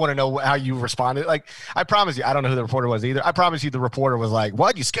 I want to know how you responded. Like, I promise you, I don't know who the reporter was either. I promise you the reporter was like,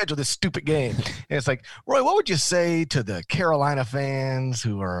 why'd you schedule this stupid game? And it's like, Roy, what would you say to the Carolina fans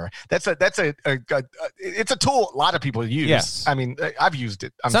who are, it's a tool a lot of people use. Yes. I mean, I've used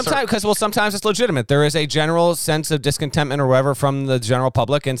it. Sometimes it's legitimate. There is a general sense of discontentment or whatever from the general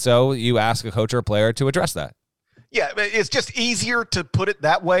public. And so you ask a coach or a player to address that. Yeah. It's just easier to put it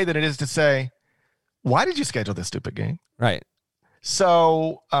that way than it is to say, why did you schedule this stupid game? Right.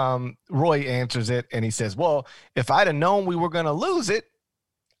 So Roy answers it, and he says, well, if I'd have known we were going to lose it,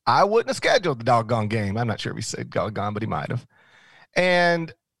 I wouldn't have scheduled the doggone game. I'm not sure if he said doggone, but he might have.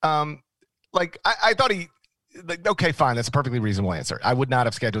 And I thought okay, fine. That's a perfectly reasonable answer. I would not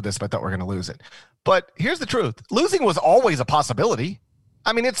have scheduled this if I thought we were going to lose it. But here's the truth. Losing was always a possibility.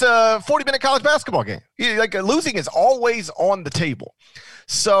 I mean, it's a 40-minute college basketball game. Like, losing is always on the table.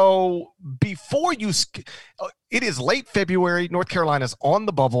 So before it is late February, North Carolina's on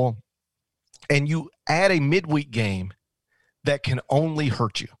the bubble, and you add a midweek game that can only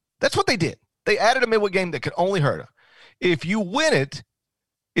hurt you. That's what they did. They added a midweek game that could only hurt them. If you win it,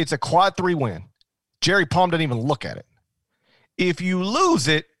 it's a quad 3 win. Jerry Palm didn't even look at it. If you lose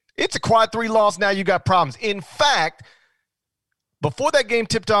it, it's a quad 3 loss. Now you got problems. In fact, before that game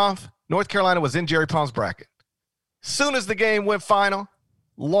tipped off, North Carolina was in Jerry Palm's bracket. Soon as the game went final,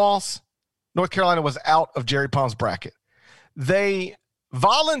 loss, North Carolina was out of Jerry Palm's bracket. They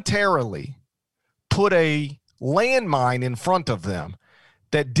voluntarily put a landmine in front of them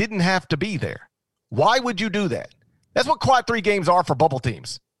that didn't have to be there. Why would you do that? That's what quad 3 games are for bubble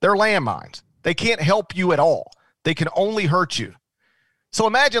teams. They're landmines. They can't help you at all. They can only hurt you. So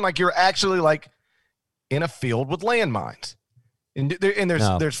imagine like you're actually like in a field with landmines. And there's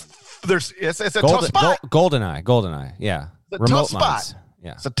it's a tough spot. GoldenEye. Yeah. It's a tough spot.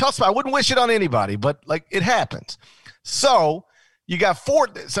 Yeah. It's a tough spot. I wouldn't wish it on anybody, but like it happens. So you got 4.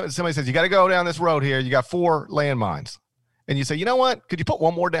 Somebody says, you got to go down this road here. You got 4 landmines. And you say, you know what? Could you put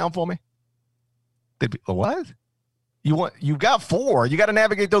one more down for me? They'd be, what? You got 4. You got to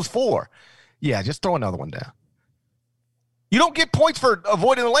navigate those 4. Yeah, just throw another one down. You don't get points for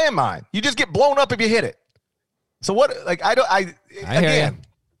avoiding the landmine. You just get blown up if you hit it. So what? Like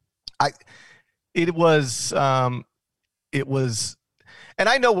it was, and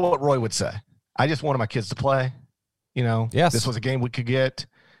I know what Roy would say. I just wanted my kids to play. Yes. This was a game we could get,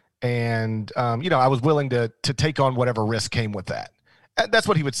 and I was willing to take on whatever risk came with that. That's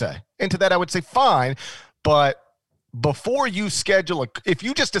what he would say. And to that, I would say fine, but before you schedule if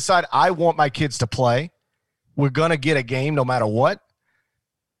you just decide I want my kids to play, we're gonna get a game no matter what.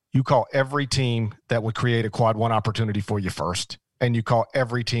 You call every team that would create a quad 1 opportunity for you first, and you call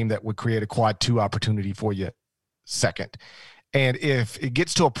every team that would create a quad 2 opportunity for you second. And if it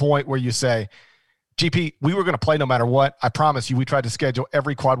gets to a point where you say, GP, we were going to play no matter what, I promise you, we tried to schedule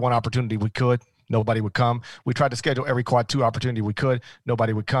every quad 1 opportunity we could. Nobody would come. We tried to schedule every quad 2 opportunity we could.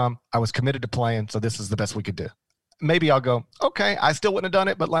 Nobody would come. I was committed to playing, so this is the best we could do. Maybe I'll go, okay, I still wouldn't have done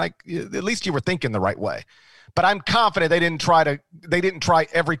it, but like at least you were thinking the right way. But I'm confident they didn't try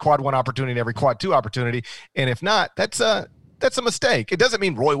every quad 1 opportunity and every quad 2 opportunity. And if not, that's a mistake. It doesn't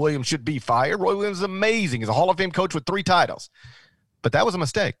mean Roy Williams should be fired. Roy Williams is amazing. He's a Hall of Fame coach with 3 titles. But that was a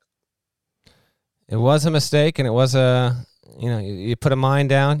mistake. It was a mistake, and it was you put a mine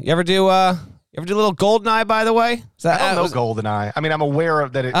down. You ever do a little GoldenEye, by the way? I don't know GoldenEye. I mean, I'm aware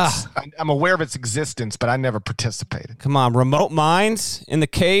of that. I'm aware of its existence, but I never participated. Come on, remote mines in the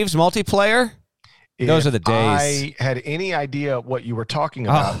caves, multiplayer. Those are the days. If I had any idea what you were talking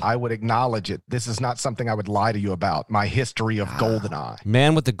about, I would acknowledge it. This is not something I would lie to you about. My history of GoldenEye.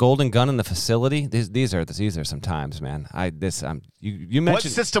 Man with the golden gun in the facility. These are some times, man. You mentioned what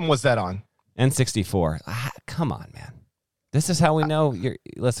system was that on? N64. Come on, man. This is how we know you're.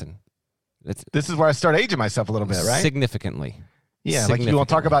 Listen, this is where I start aging myself a little bit, right? Significantly. Yeah, like you want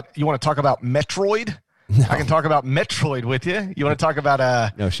to talk about Metroid? No. I can talk about Metroid with you. You want to talk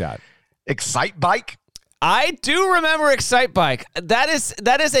about no shot. Excite Bike? I do remember Excite Bike. That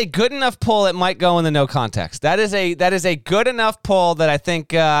is a good enough pull. It might go in the no context. That is a good enough pull that I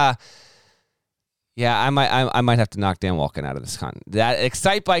think. I might have to knock Dan Walken out of this con. That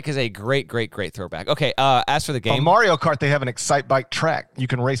Excite Bike is a great throwback. Okay. As for the game, on Mario Kart, they have an Excite Bike track. You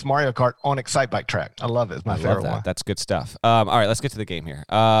can race Mario Kart on Excite Bike track. I love it. It's my favorite one. That's good stuff. All right, let's get to the game here.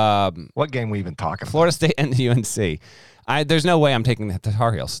 What game we even talking about? Florida State and UNC. There's no way I'm taking the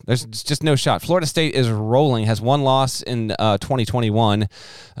Tar Heels. There's just no shot. Florida State is rolling, has one loss in 2021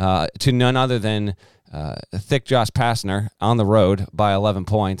 to none other than Thick Josh Pastner on the road by 11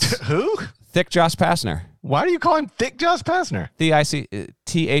 points. Who? Thick Josh Pastner. Why do you call him Thick Josh Pastner? Thicc.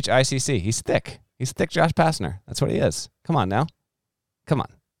 He's thick. He's Thick Josh Pastner. That's what he is. Come on now. Come on.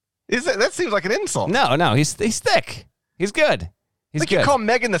 That seems like an insult. No, he's thick. He's good. He's good. You call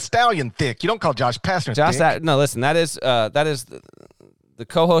Megan the Stallion thick. You don't call Josh Pastner thick. Listen, that is the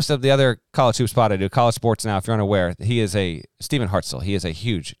co-host of the other college hoop spot I do, College Sports Now, if you're unaware. He is Stephen Hartzell. He is a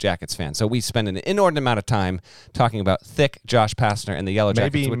huge Jackets fan. So we spend an inordinate amount of time talking about thick Josh Pastner and the Yellow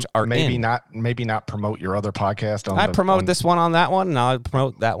Jackets, which are maybe not promote your other podcast. I promote this one on that one, and I'll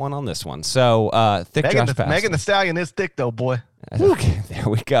promote that one on this one. So thick Josh Pastner. Megan the Stallion is thick, though, boy. Okay, there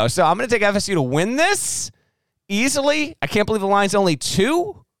we go. So I'm going to take FSU to win this easily. I can't believe the line's only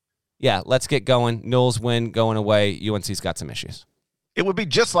 2. Yeah, let's get going. Knowles win, going away. UNC's got some issues. It would be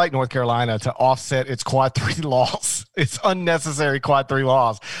just like North Carolina to offset its quad 3 loss, its unnecessary quad 3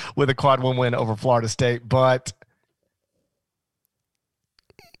 loss, with a quad 1 win over Florida State. But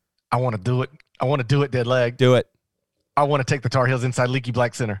I want to do it. I want to do it, dead leg. Do it. I want to take the Tar Heels inside Leaky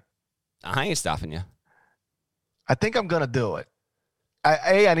Black Center. I ain't stopping you. I think I'm going to do it.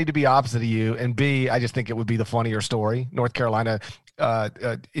 I need to be opposite of you, and B, I just think it would be the funnier story. North Carolina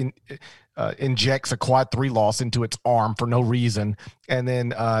injects a quad 3 loss into its arm for no reason, and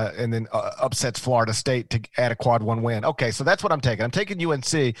then upsets Florida State to add a quad 1 win. Okay, so that's what I'm taking. I'm taking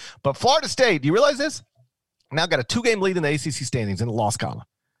UNC, but Florida State, do you realize this? Now got a 2-game lead in the ACC standings in the loss column.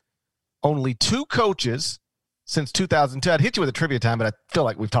 Only 2 coaches since 2002. I'd hit you with a trivia time, but I feel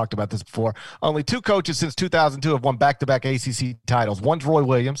like we've talked about this before. Only 2 coaches since 2002 have won back-to-back ACC titles. One's Roy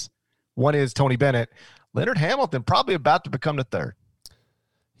Williams. One is Tony Bennett. Leonard Hamilton probably about to become the 3rd.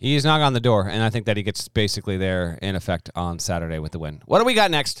 He's knocking on the door, and I think that he gets basically there in effect on Saturday with the win. What do we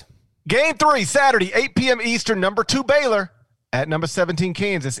got next? Game 3, Saturday, 8 p.m. Eastern, number 2 Baylor at number 17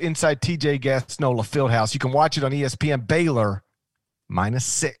 Kansas inside TJ Gassnola Fieldhouse. You can watch it on ESPN. Baylor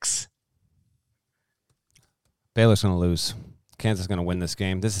 -6. Baylor's going to lose. Kansas is going to win this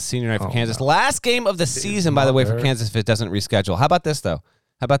game. This is senior night for Kansas. No. Last game of the season, by the way, for Kansas if it doesn't reschedule. How about this, though?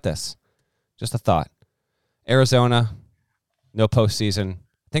 How about this? Just a thought. Arizona, no postseason.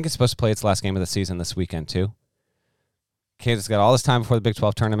 I think it's supposed to play its last game of the season this weekend, too. Kansas got all this time before the Big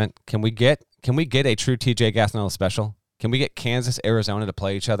 12 tournament. Can we get a true TJ Gassnola special? Can we get Kansas, Arizona to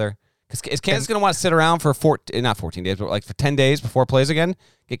play each other? Because is Kansas going to want to sit around for not 14 days, but like for 10 days before it plays again?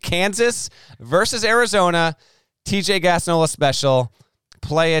 Get Kansas versus Arizona, TJ Gassnola special.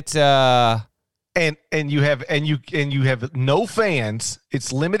 Play it. And you have no fans.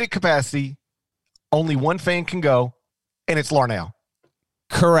 It's limited capacity. Only one fan can go, and it's Larnell.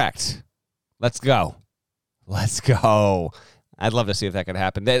 Correct. Let's go. I'd love to see if that could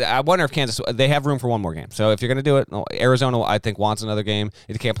happen. I wonder if Kansas, they have room for one more game. So if you're going to do it, Arizona, I think, wants another game.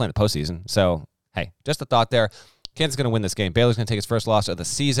 They can't play in the postseason. So, hey, just a thought there. Kansas is going to win this game. Baylor's going to take his first loss of the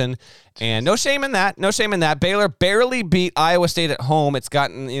season. And no shame in that. Baylor barely beat Iowa State at home. It's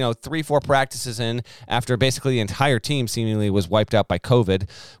gotten, 3-4 practices in after basically the entire team seemingly was wiped out by COVID.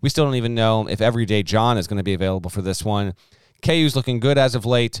 We still don't even know if Everyday John is going to be available for this one. KU's looking good as of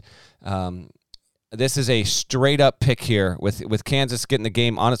late. This is a straight-up pick here with Kansas getting the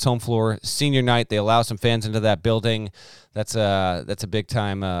game on its home floor. Senior night, they allow some fans into that building. That's a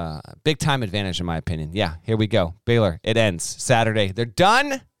big-time advantage, in my opinion. Yeah, here we go. Baylor, it ends Saturday. They're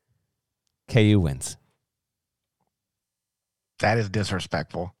done. KU wins. That is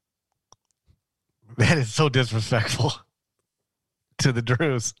disrespectful. That is so disrespectful to the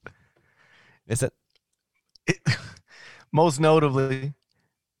Drews. Is it? Most notably,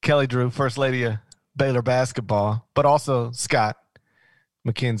 Kelly Drew, First Lady of Baylor basketball, but also Scott,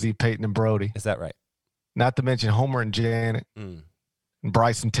 McKenzie, Peyton, and Brody. Is that right? Not to mention Homer and Janet, and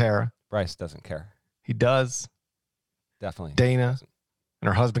Bryce and Tara. Bryce doesn't care. He does. Definitely. Dana and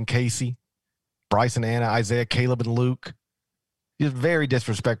her husband Casey, Bryce and Anna, Isaiah, Caleb, and Luke. He's very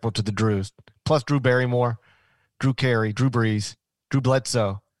disrespectful to the Drews. Plus Drew Barrymore, Drew Carey, Drew Brees, Drew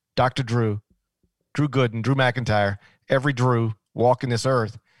Bledsoe, Dr. Drew, Drew Gooden, Drew McIntyre, every Drew walking this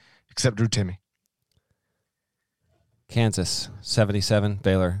earth except Drew Timmy. Kansas 77,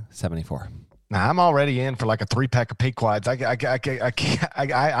 Baylor 74. Now I'm already in for like a 3-pack of Pequods. I'm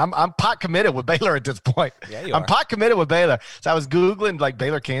pot committed with Baylor at this point. Yeah, you I'm are. pot committed with Baylor. So I was Googling like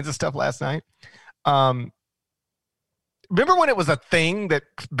Baylor Kansas stuff last night. Remember when it was a thing that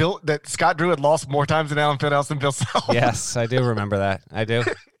Scott Drew had lost more times than Alan Fidels than Bill Self? Yes, I do remember that. I do.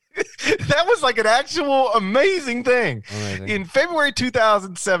 That was like an actual amazing thing. Amazing. In February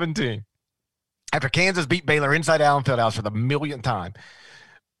 2017, after Kansas beat Baylor inside Allen Fieldhouse for the millionth time.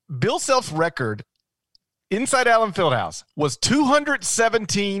 Bill Self's record inside Allen Fieldhouse was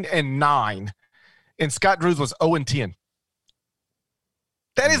 217-9, and Scott Drew's was 0-10.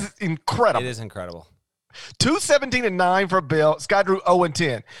 That is incredible. It is incredible. 217-9 for Bill. Scott Drew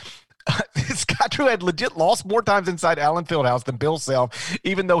 0-10. Scott Drew had legit lost more times inside Allen Fieldhouse than Bill Self,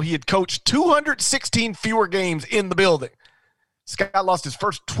 even though he had coached 216 fewer games in the building. Scott lost his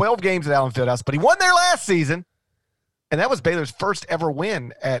first 12 games at Allen Fieldhouse, but he won there last season, and that was Baylor's first ever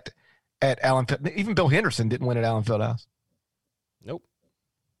win at Allen Fieldhouse. Even Bill Henderson didn't win at Allen Fieldhouse. Nope.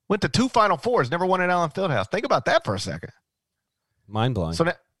 Went to 2 Final Fours, never won at Allen Fieldhouse. Think about that for a second. Mind-blowing.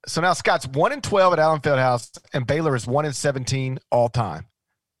 So now Scott's 1-12 at Allen Fieldhouse, and Baylor is 1-17 all time.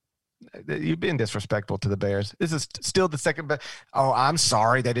 You've been disrespectful to the Bears. This is still the second best. Oh, I'm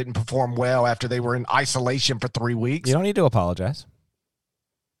sorry they didn't perform well after they were in isolation for 3 weeks. You don't need to apologize.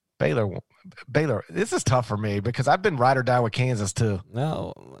 Baylor, this is tough for me because I've been ride or die with Kansas too.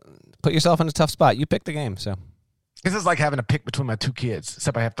 No, put yourself in a tough spot. You picked the game, so. This is like having to pick between my 2 kids,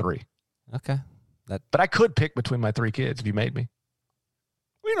 except I have 3. Okay. But I could pick between my 3 kids if you made me.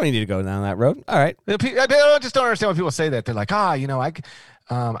 We don't need to go down that road. All right. I just don't understand when people say that. They're like, I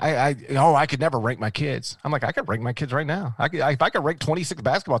could never rank my kids. I'm like, I could rank my kids right now. If I could rank 26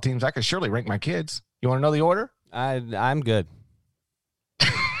 basketball teams, I could surely rank my kids. You want to know the order? I'm good.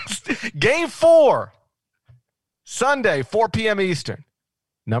 Game 4, Sunday, 4 p.m. Eastern.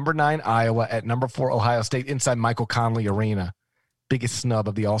 Number 9, Iowa at number 4, Ohio State inside Michael Conley Arena. Biggest snub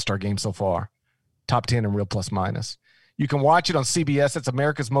of the All-Star game so far. Top 10 in real plus minus. You can watch it on CBS. It's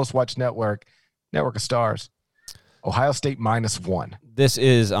America's most watched network of stars. Ohio State -1. This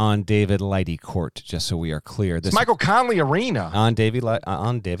is on David Lighty Court, just so we are clear. This it's Michael Conley Arena. On David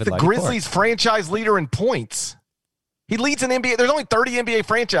Lighty the Grizzlies Court. Franchise leader in points. He leads an NBA. There's only 30 NBA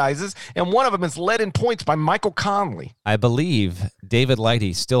franchises, and one of them is led in points by Michael Conley. I believe David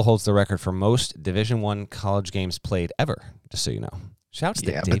Lighty still holds the record for most Division I college games played ever, just so you know. Shouts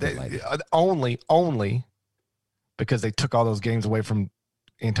to David Lighty. Only because they took all those games away from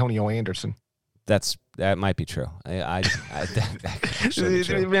Antonio Anderson. That might be true. That be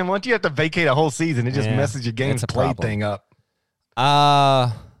true. Man, once you have to vacate a whole season, it just messes your games played thing up.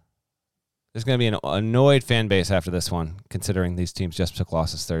 There's going to be an annoyed fan base after this one, considering these teams just took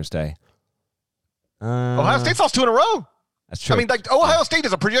losses Thursday. Ohio State's lost 2 in a row. That's true. I mean, Ohio State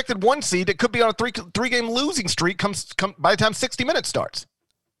is a projected 1 seed that could be on a three-game losing streak come by the time 60 minutes starts.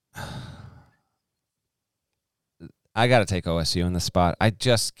 I got to take OSU in this spot. I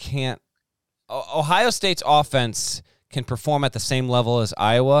just can't. Ohio State's offense can perform at the same level as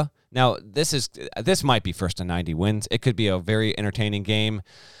Iowa. Now, this might be first to 90 wins. It could be a very entertaining game.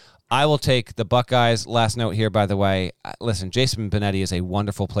 I will take the Buckeyes. Last note here, by the way. Listen, Jason Benetti is a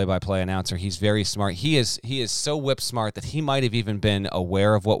wonderful play-by-play announcer. He's very smart. He is so whip smart that he might have even been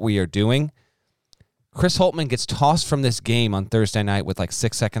aware of what we are doing. Chris Holtmann gets tossed from this game on Thursday night with like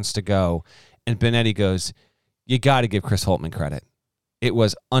 6 seconds to go, and Benetti goes, "You got to give Chris Holtmann credit." It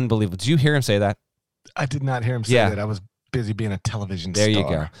was unbelievable. Did you hear him say that? I did not hear him say that. I was busy being a television star. There you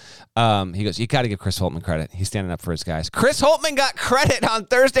go. He goes, "You got to give Chris Holtmann credit. He's standing up for his guys." Chris Holtmann got credit on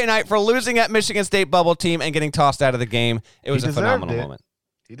Thursday night for losing at Michigan State bubble team and getting tossed out of the game. It was a phenomenal moment.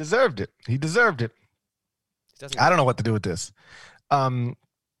 He deserved it. I don't know what to do with this.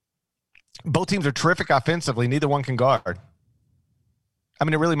 Both teams are terrific offensively. Neither one can guard. I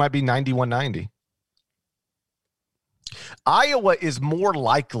mean, it really might be 91-90. Iowa is more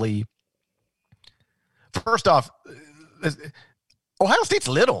likely. First off, Ohio State's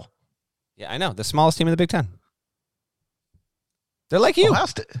little. Yeah, I know. The smallest team in the Big Ten. They're like you.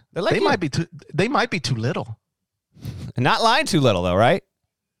 They're like you. They might be too little. Not lying too little though, right?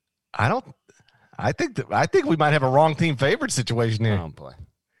 I think we might have a wrong team favored situation here. Oh boy.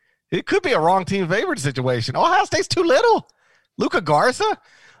 It could be a wrong team favored situation. Ohio State's too little. Luka Garza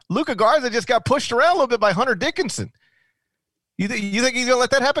just got pushed around a little bit by Hunter Dickinson. You think he's going to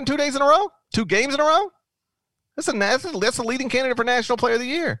let that happen 2 days in a row? 2 games in a row? That's a leading candidate for National Player of the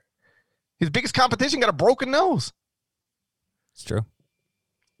Year. His biggest competition got a broken nose. It's true.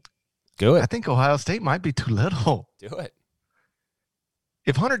 Do it. I think Ohio State might be too little. Do it.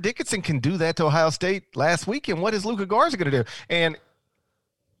 If Hunter Dickinson can do that to Ohio State last weekend, what is Luka Garza going to do? And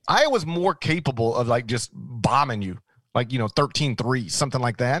Iowa's more capable of like just bombing you, like, 13-3, something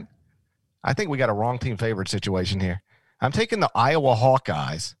like that. I think we got a wrong team favorite situation here. I'm taking the Iowa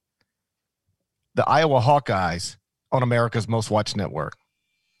Hawkeyes. The Iowa Hawkeyes on America's most watched network.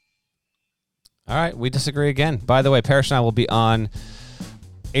 All right, we disagree again. By the way, Parrish and I will be on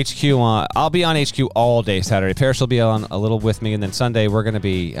HQ. I'll be on HQ all day Saturday. Parrish will be on a little with me, and then Sunday we're going to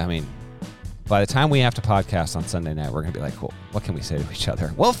be, by the time we have to podcast on Sunday night, we're going to be like, cool, what can we say to each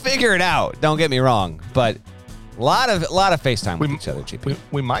other? We'll figure it out. Don't get me wrong. But a lot of FaceTime with each other, GP.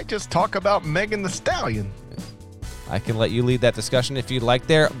 We might just talk about Megan Thee Stallion. I can let you lead that discussion if you'd like.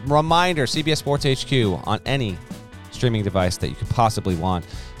 There, reminder, CBS Sports HQ on any streaming device that you could possibly want.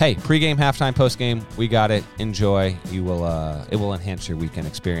 Hey, pregame, halftime, postgame, we got it. Enjoy. You will. It will enhance your weekend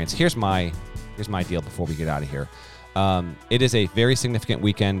experience. Here's my deal before we get out of here. It is a very significant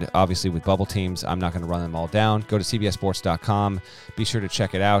weekend, obviously, with bubble teams. I'm not going to run them all down. Go to cbssports.com. Be sure to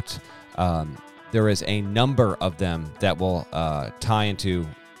check it out. There is a number of them that will tie into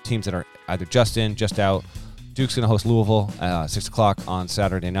teams that are either just in, just out. Duke's going to host Louisville 6 o'clock on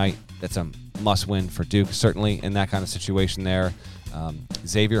Saturday night. That's a must-win for Duke, certainly in that kind of situation there.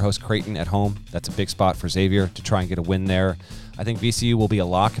 Xavier hosts Creighton at home. That's a big spot for Xavier to try and get a win there. I think VCU will be a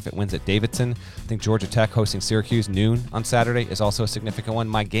lock if it wins at Davidson. I think Georgia Tech hosting Syracuse noon on Saturday is also a significant one.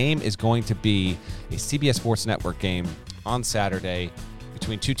 My game is going to be a CBS Sports Network game on Saturday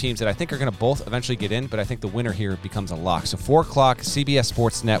between two teams that I think are going to both eventually get in, but I think the winner here becomes a lock. So 4 o'clock, CBS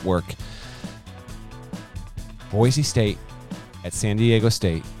Sports Network. Boise State at San Diego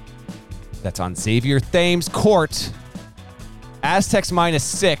State. That's on Xavier Thames Court. Aztecs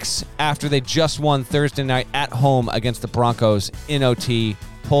 -6 after they just won Thursday night at home against the Broncos in OT.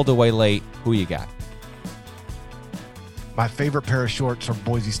 Pulled away late. Who you got? My favorite pair of shorts are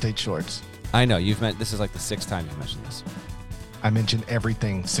Boise State shorts. I know. This is like the 6th time you've mentioned this. I mentioned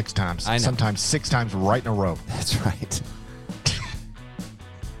everything 6 times. I know. Sometimes 6 times right in a row. That's right.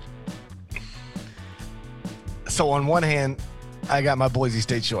 So on one hand, I got my Boise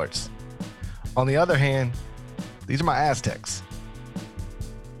State shorts. On the other hand, these are my Aztecs.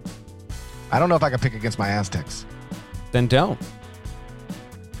 I don't know if I can pick against my Aztecs. Then don't.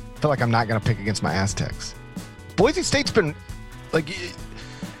 I feel like I'm not going to pick against my Aztecs. Boise State's been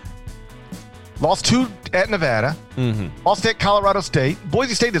lost 2 at Nevada, lost at Colorado State.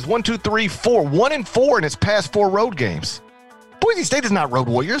 Boise State is 1, 2, 3, 4, 1-4 in its past 4 road games. Boise State is not road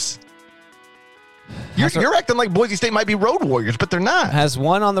warriors. You're acting like Boise State might be road warriors, but they're not. Has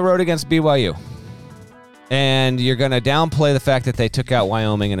won on the road against BYU. And you're going to downplay the fact that they took out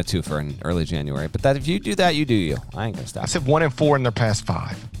Wyoming in a twofer in early January. But that if you do that, you do you. I ain't going to stop. I said 1-4 in their past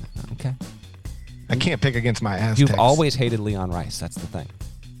 5. Okay. I can't pick against my Aztecs. You've always hated Leon Rice. That's the thing.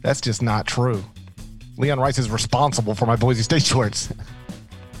 That's just not true. Leon Rice is responsible for my Boise State shorts.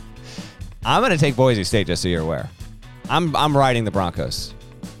 I'm going to take Boise State, just so you're aware. I'm riding the Broncos.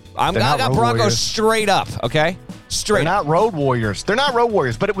 I got Broncos warriors. Straight up, okay? Straight They're up. not road warriors. They're not road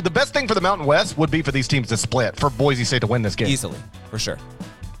warriors. But the best thing for the Mountain West would be for these teams to split, for Boise State to win this game. Easily, for sure.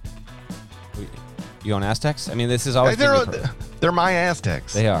 You own Aztecs? I mean, this is always they're my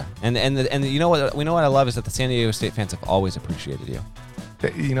Aztecs. They are. And you know what? We know what I love is that the San Diego State fans have always appreciated you.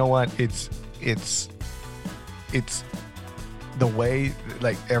 You know what? It's the way,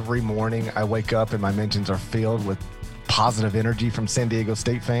 like, every morning I wake up and my mentions are filled with positive energy from San Diego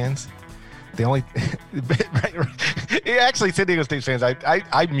State fans. The only actually San Diego State fans,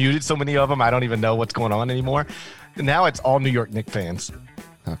 I muted so many of them I don't even know what's going on anymore. Now it's all New York Knicks fans.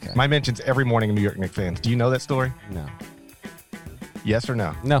 Okay. My mentions every morning of New York Knicks fans. Do you know that story? No. Yes or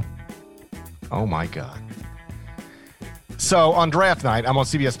no? No. Oh my God. So on draft night, I'm on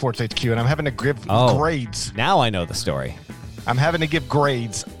CBS Sports HQ and I'm having to give grades. Now I know the story. I'm having to give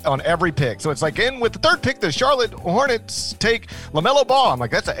grades on every pick. So it's like, in with the 3rd pick, the Charlotte Hornets take LaMelo Ball. I'm like,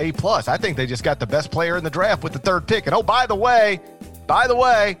 that's an A+. I think they just got the best player in the draft with the 3rd pick. And by the way,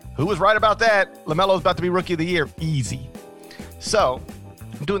 who was right about that? LaMelo's about to be Rookie of the Year. Easy. So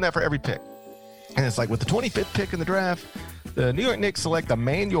I'm doing that for every pick. And it's like, with the 25th pick in the draft, the New York Knicks select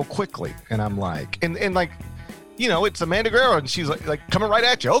Emmanuel Quickley. And I'm like, and like, you know, it's Amanda Guerrero, and she's like coming right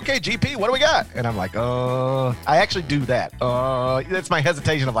at you. Okay, GP, what do we got? And I'm like, I actually do that. That's my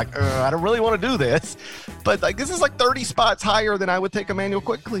hesitation of like, I don't really want to do this. But like, this is like 30 spots higher than I would take Emmanuel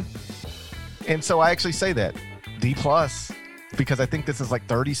Quickley. And so I actually say that, D+, because I think this is like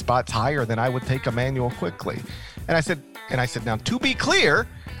 30 spots higher than I would take Emmanuel Quickley. And I said, now, to be clear,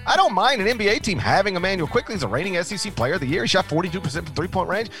 I don't mind an NBA team having Emmanuel Quickley as a reigning SEC Player of the Year. He shot 42% from three-point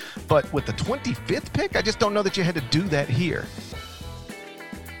range. But with the 25th pick, I just don't know that you had to do that here.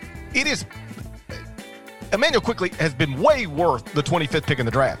 Emmanuel Quickley has been way worth the 25th pick in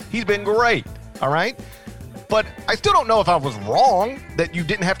the draft. He's been great, all right? But I still don't know if I was wrong that you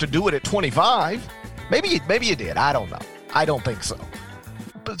didn't have to do it at 25. Maybe you did. I don't know. I don't think so.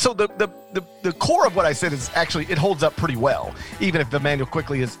 So the core of what I said is actually, it holds up pretty well, even if Emmanuel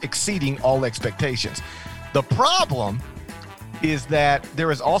Quickley is exceeding all expectations. The problem is that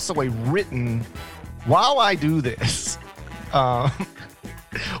there is also a written, while I do this,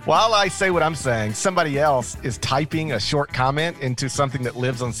 While I say what I'm saying, somebody else is typing a short comment into something that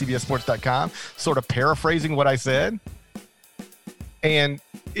lives on CBSSports.com, sort of paraphrasing what I said. And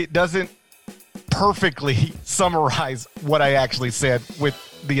it doesn't perfectly summarize what I actually said with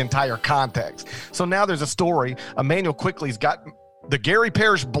the entire context. So now there's a story. Emmanuel Quickley's got the Gary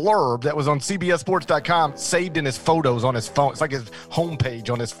Parrish blurb that was on CBSSports.com saved in his photos on his phone. It's like his homepage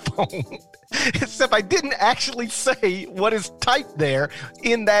on his phone. Except I didn't actually say what is typed there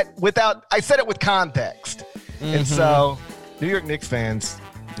in that I said it with context. Mm-hmm. And so, New York Knicks fans.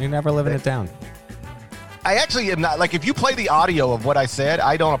 You're never living it down. I actually am not. Like, if you play the audio of what I said,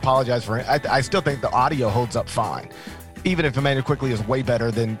 I don't apologize for it. I still think the audio holds up fine. Even if Emmanuel Quickley is way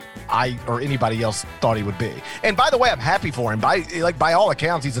better than I or anybody else thought he would be. And by the way, I'm happy for him. By all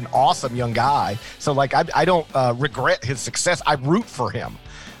accounts, he's an awesome young guy. So, I don't regret his success. I root for him.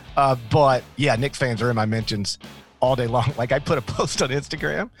 But yeah, Knicks fans are in my mentions all day long. Like, I put a post on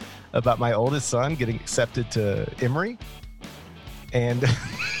Instagram about my oldest son getting accepted to Emory, and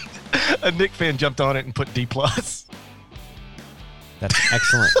a Knicks fan jumped on it and put D+. That's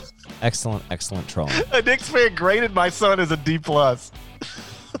excellent. excellent trolling. A Knicks fan graded my son as a D+.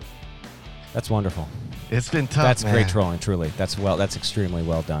 That's wonderful. It's been tough. That's man. great trolling, truly. That's extremely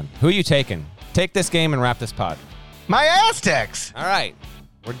well done. Who are you taking? Take this game and wrap this pod. My Aztecs. All right.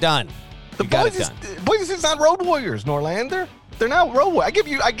 We're done. The Boise State's not Road Warriors, Norlander. They're not Road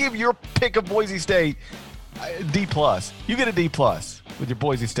Warriors. I give your pick of Boise State D+. You get a D+ with your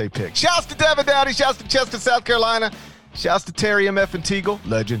Boise State pick. Shouts to Devin Downey. Shouts to Chester, South Carolina. Shouts to Terry MF and Teagle.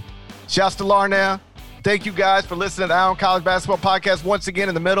 Legend. Shouts to Larnell. Thank you guys for listening to the Ion College Basketball Podcast once again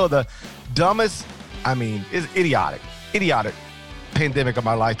in the middle of the dumbest, it's idiotic pandemic of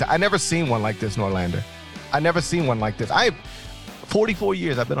my lifetime. I never seen one like this, Norlander. I never seen one like this. 44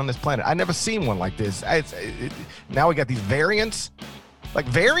 years I've been on this planet. I never seen one like this. Now we got these variants. Like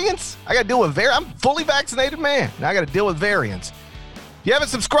variants? I got to deal with I'm a fully vaccinated man. Now I got to deal with variants. If you haven't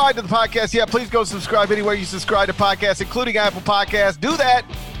subscribed to the podcast yet, please go subscribe anywhere you subscribe to podcasts, including Apple Podcasts. Do that.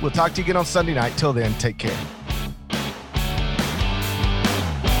 We'll talk to you again on Sunday night. Till then, take care.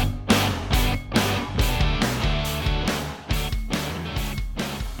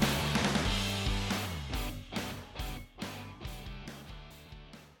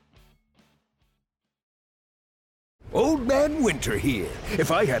 Old Man Winter here. If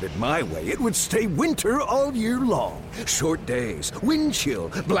I had it my way, it would stay winter all year long. Short days, wind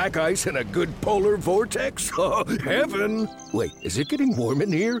chill, black ice, and a good polar vortex. Oh, heaven! Wait, is it getting warm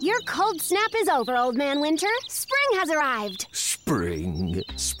in here? Your cold snap is over, Old Man Winter. Spring has arrived. Spring.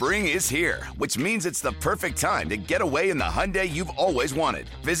 Spring is here, which means it's the perfect time to get away in the Hyundai you've always wanted.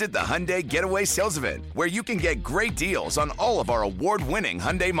 Visit the Hyundai Getaway Sales Event, where you can get great deals on all of our award-winning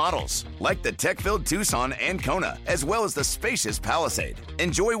Hyundai models, like the tech-filled Tucson and Kona, as well as the spacious Palisade.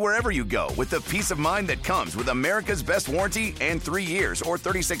 Enjoy wherever you go with the peace of mind that comes with America's best warranty and 3 years or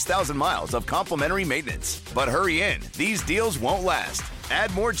 36,000 miles of complimentary maintenance. But hurry in, these deals won't last.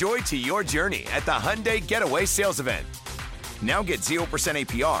 Add more joy to your journey at the Hyundai Getaway Sales Event. Now get 0%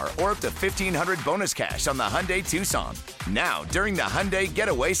 APR or up to $1,500 bonus cash on the Hyundai Tucson. Now, during the Hyundai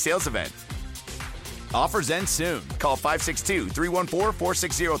Getaway Sales Event. Offers end soon. Call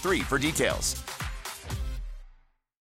 562-314-4603 for details.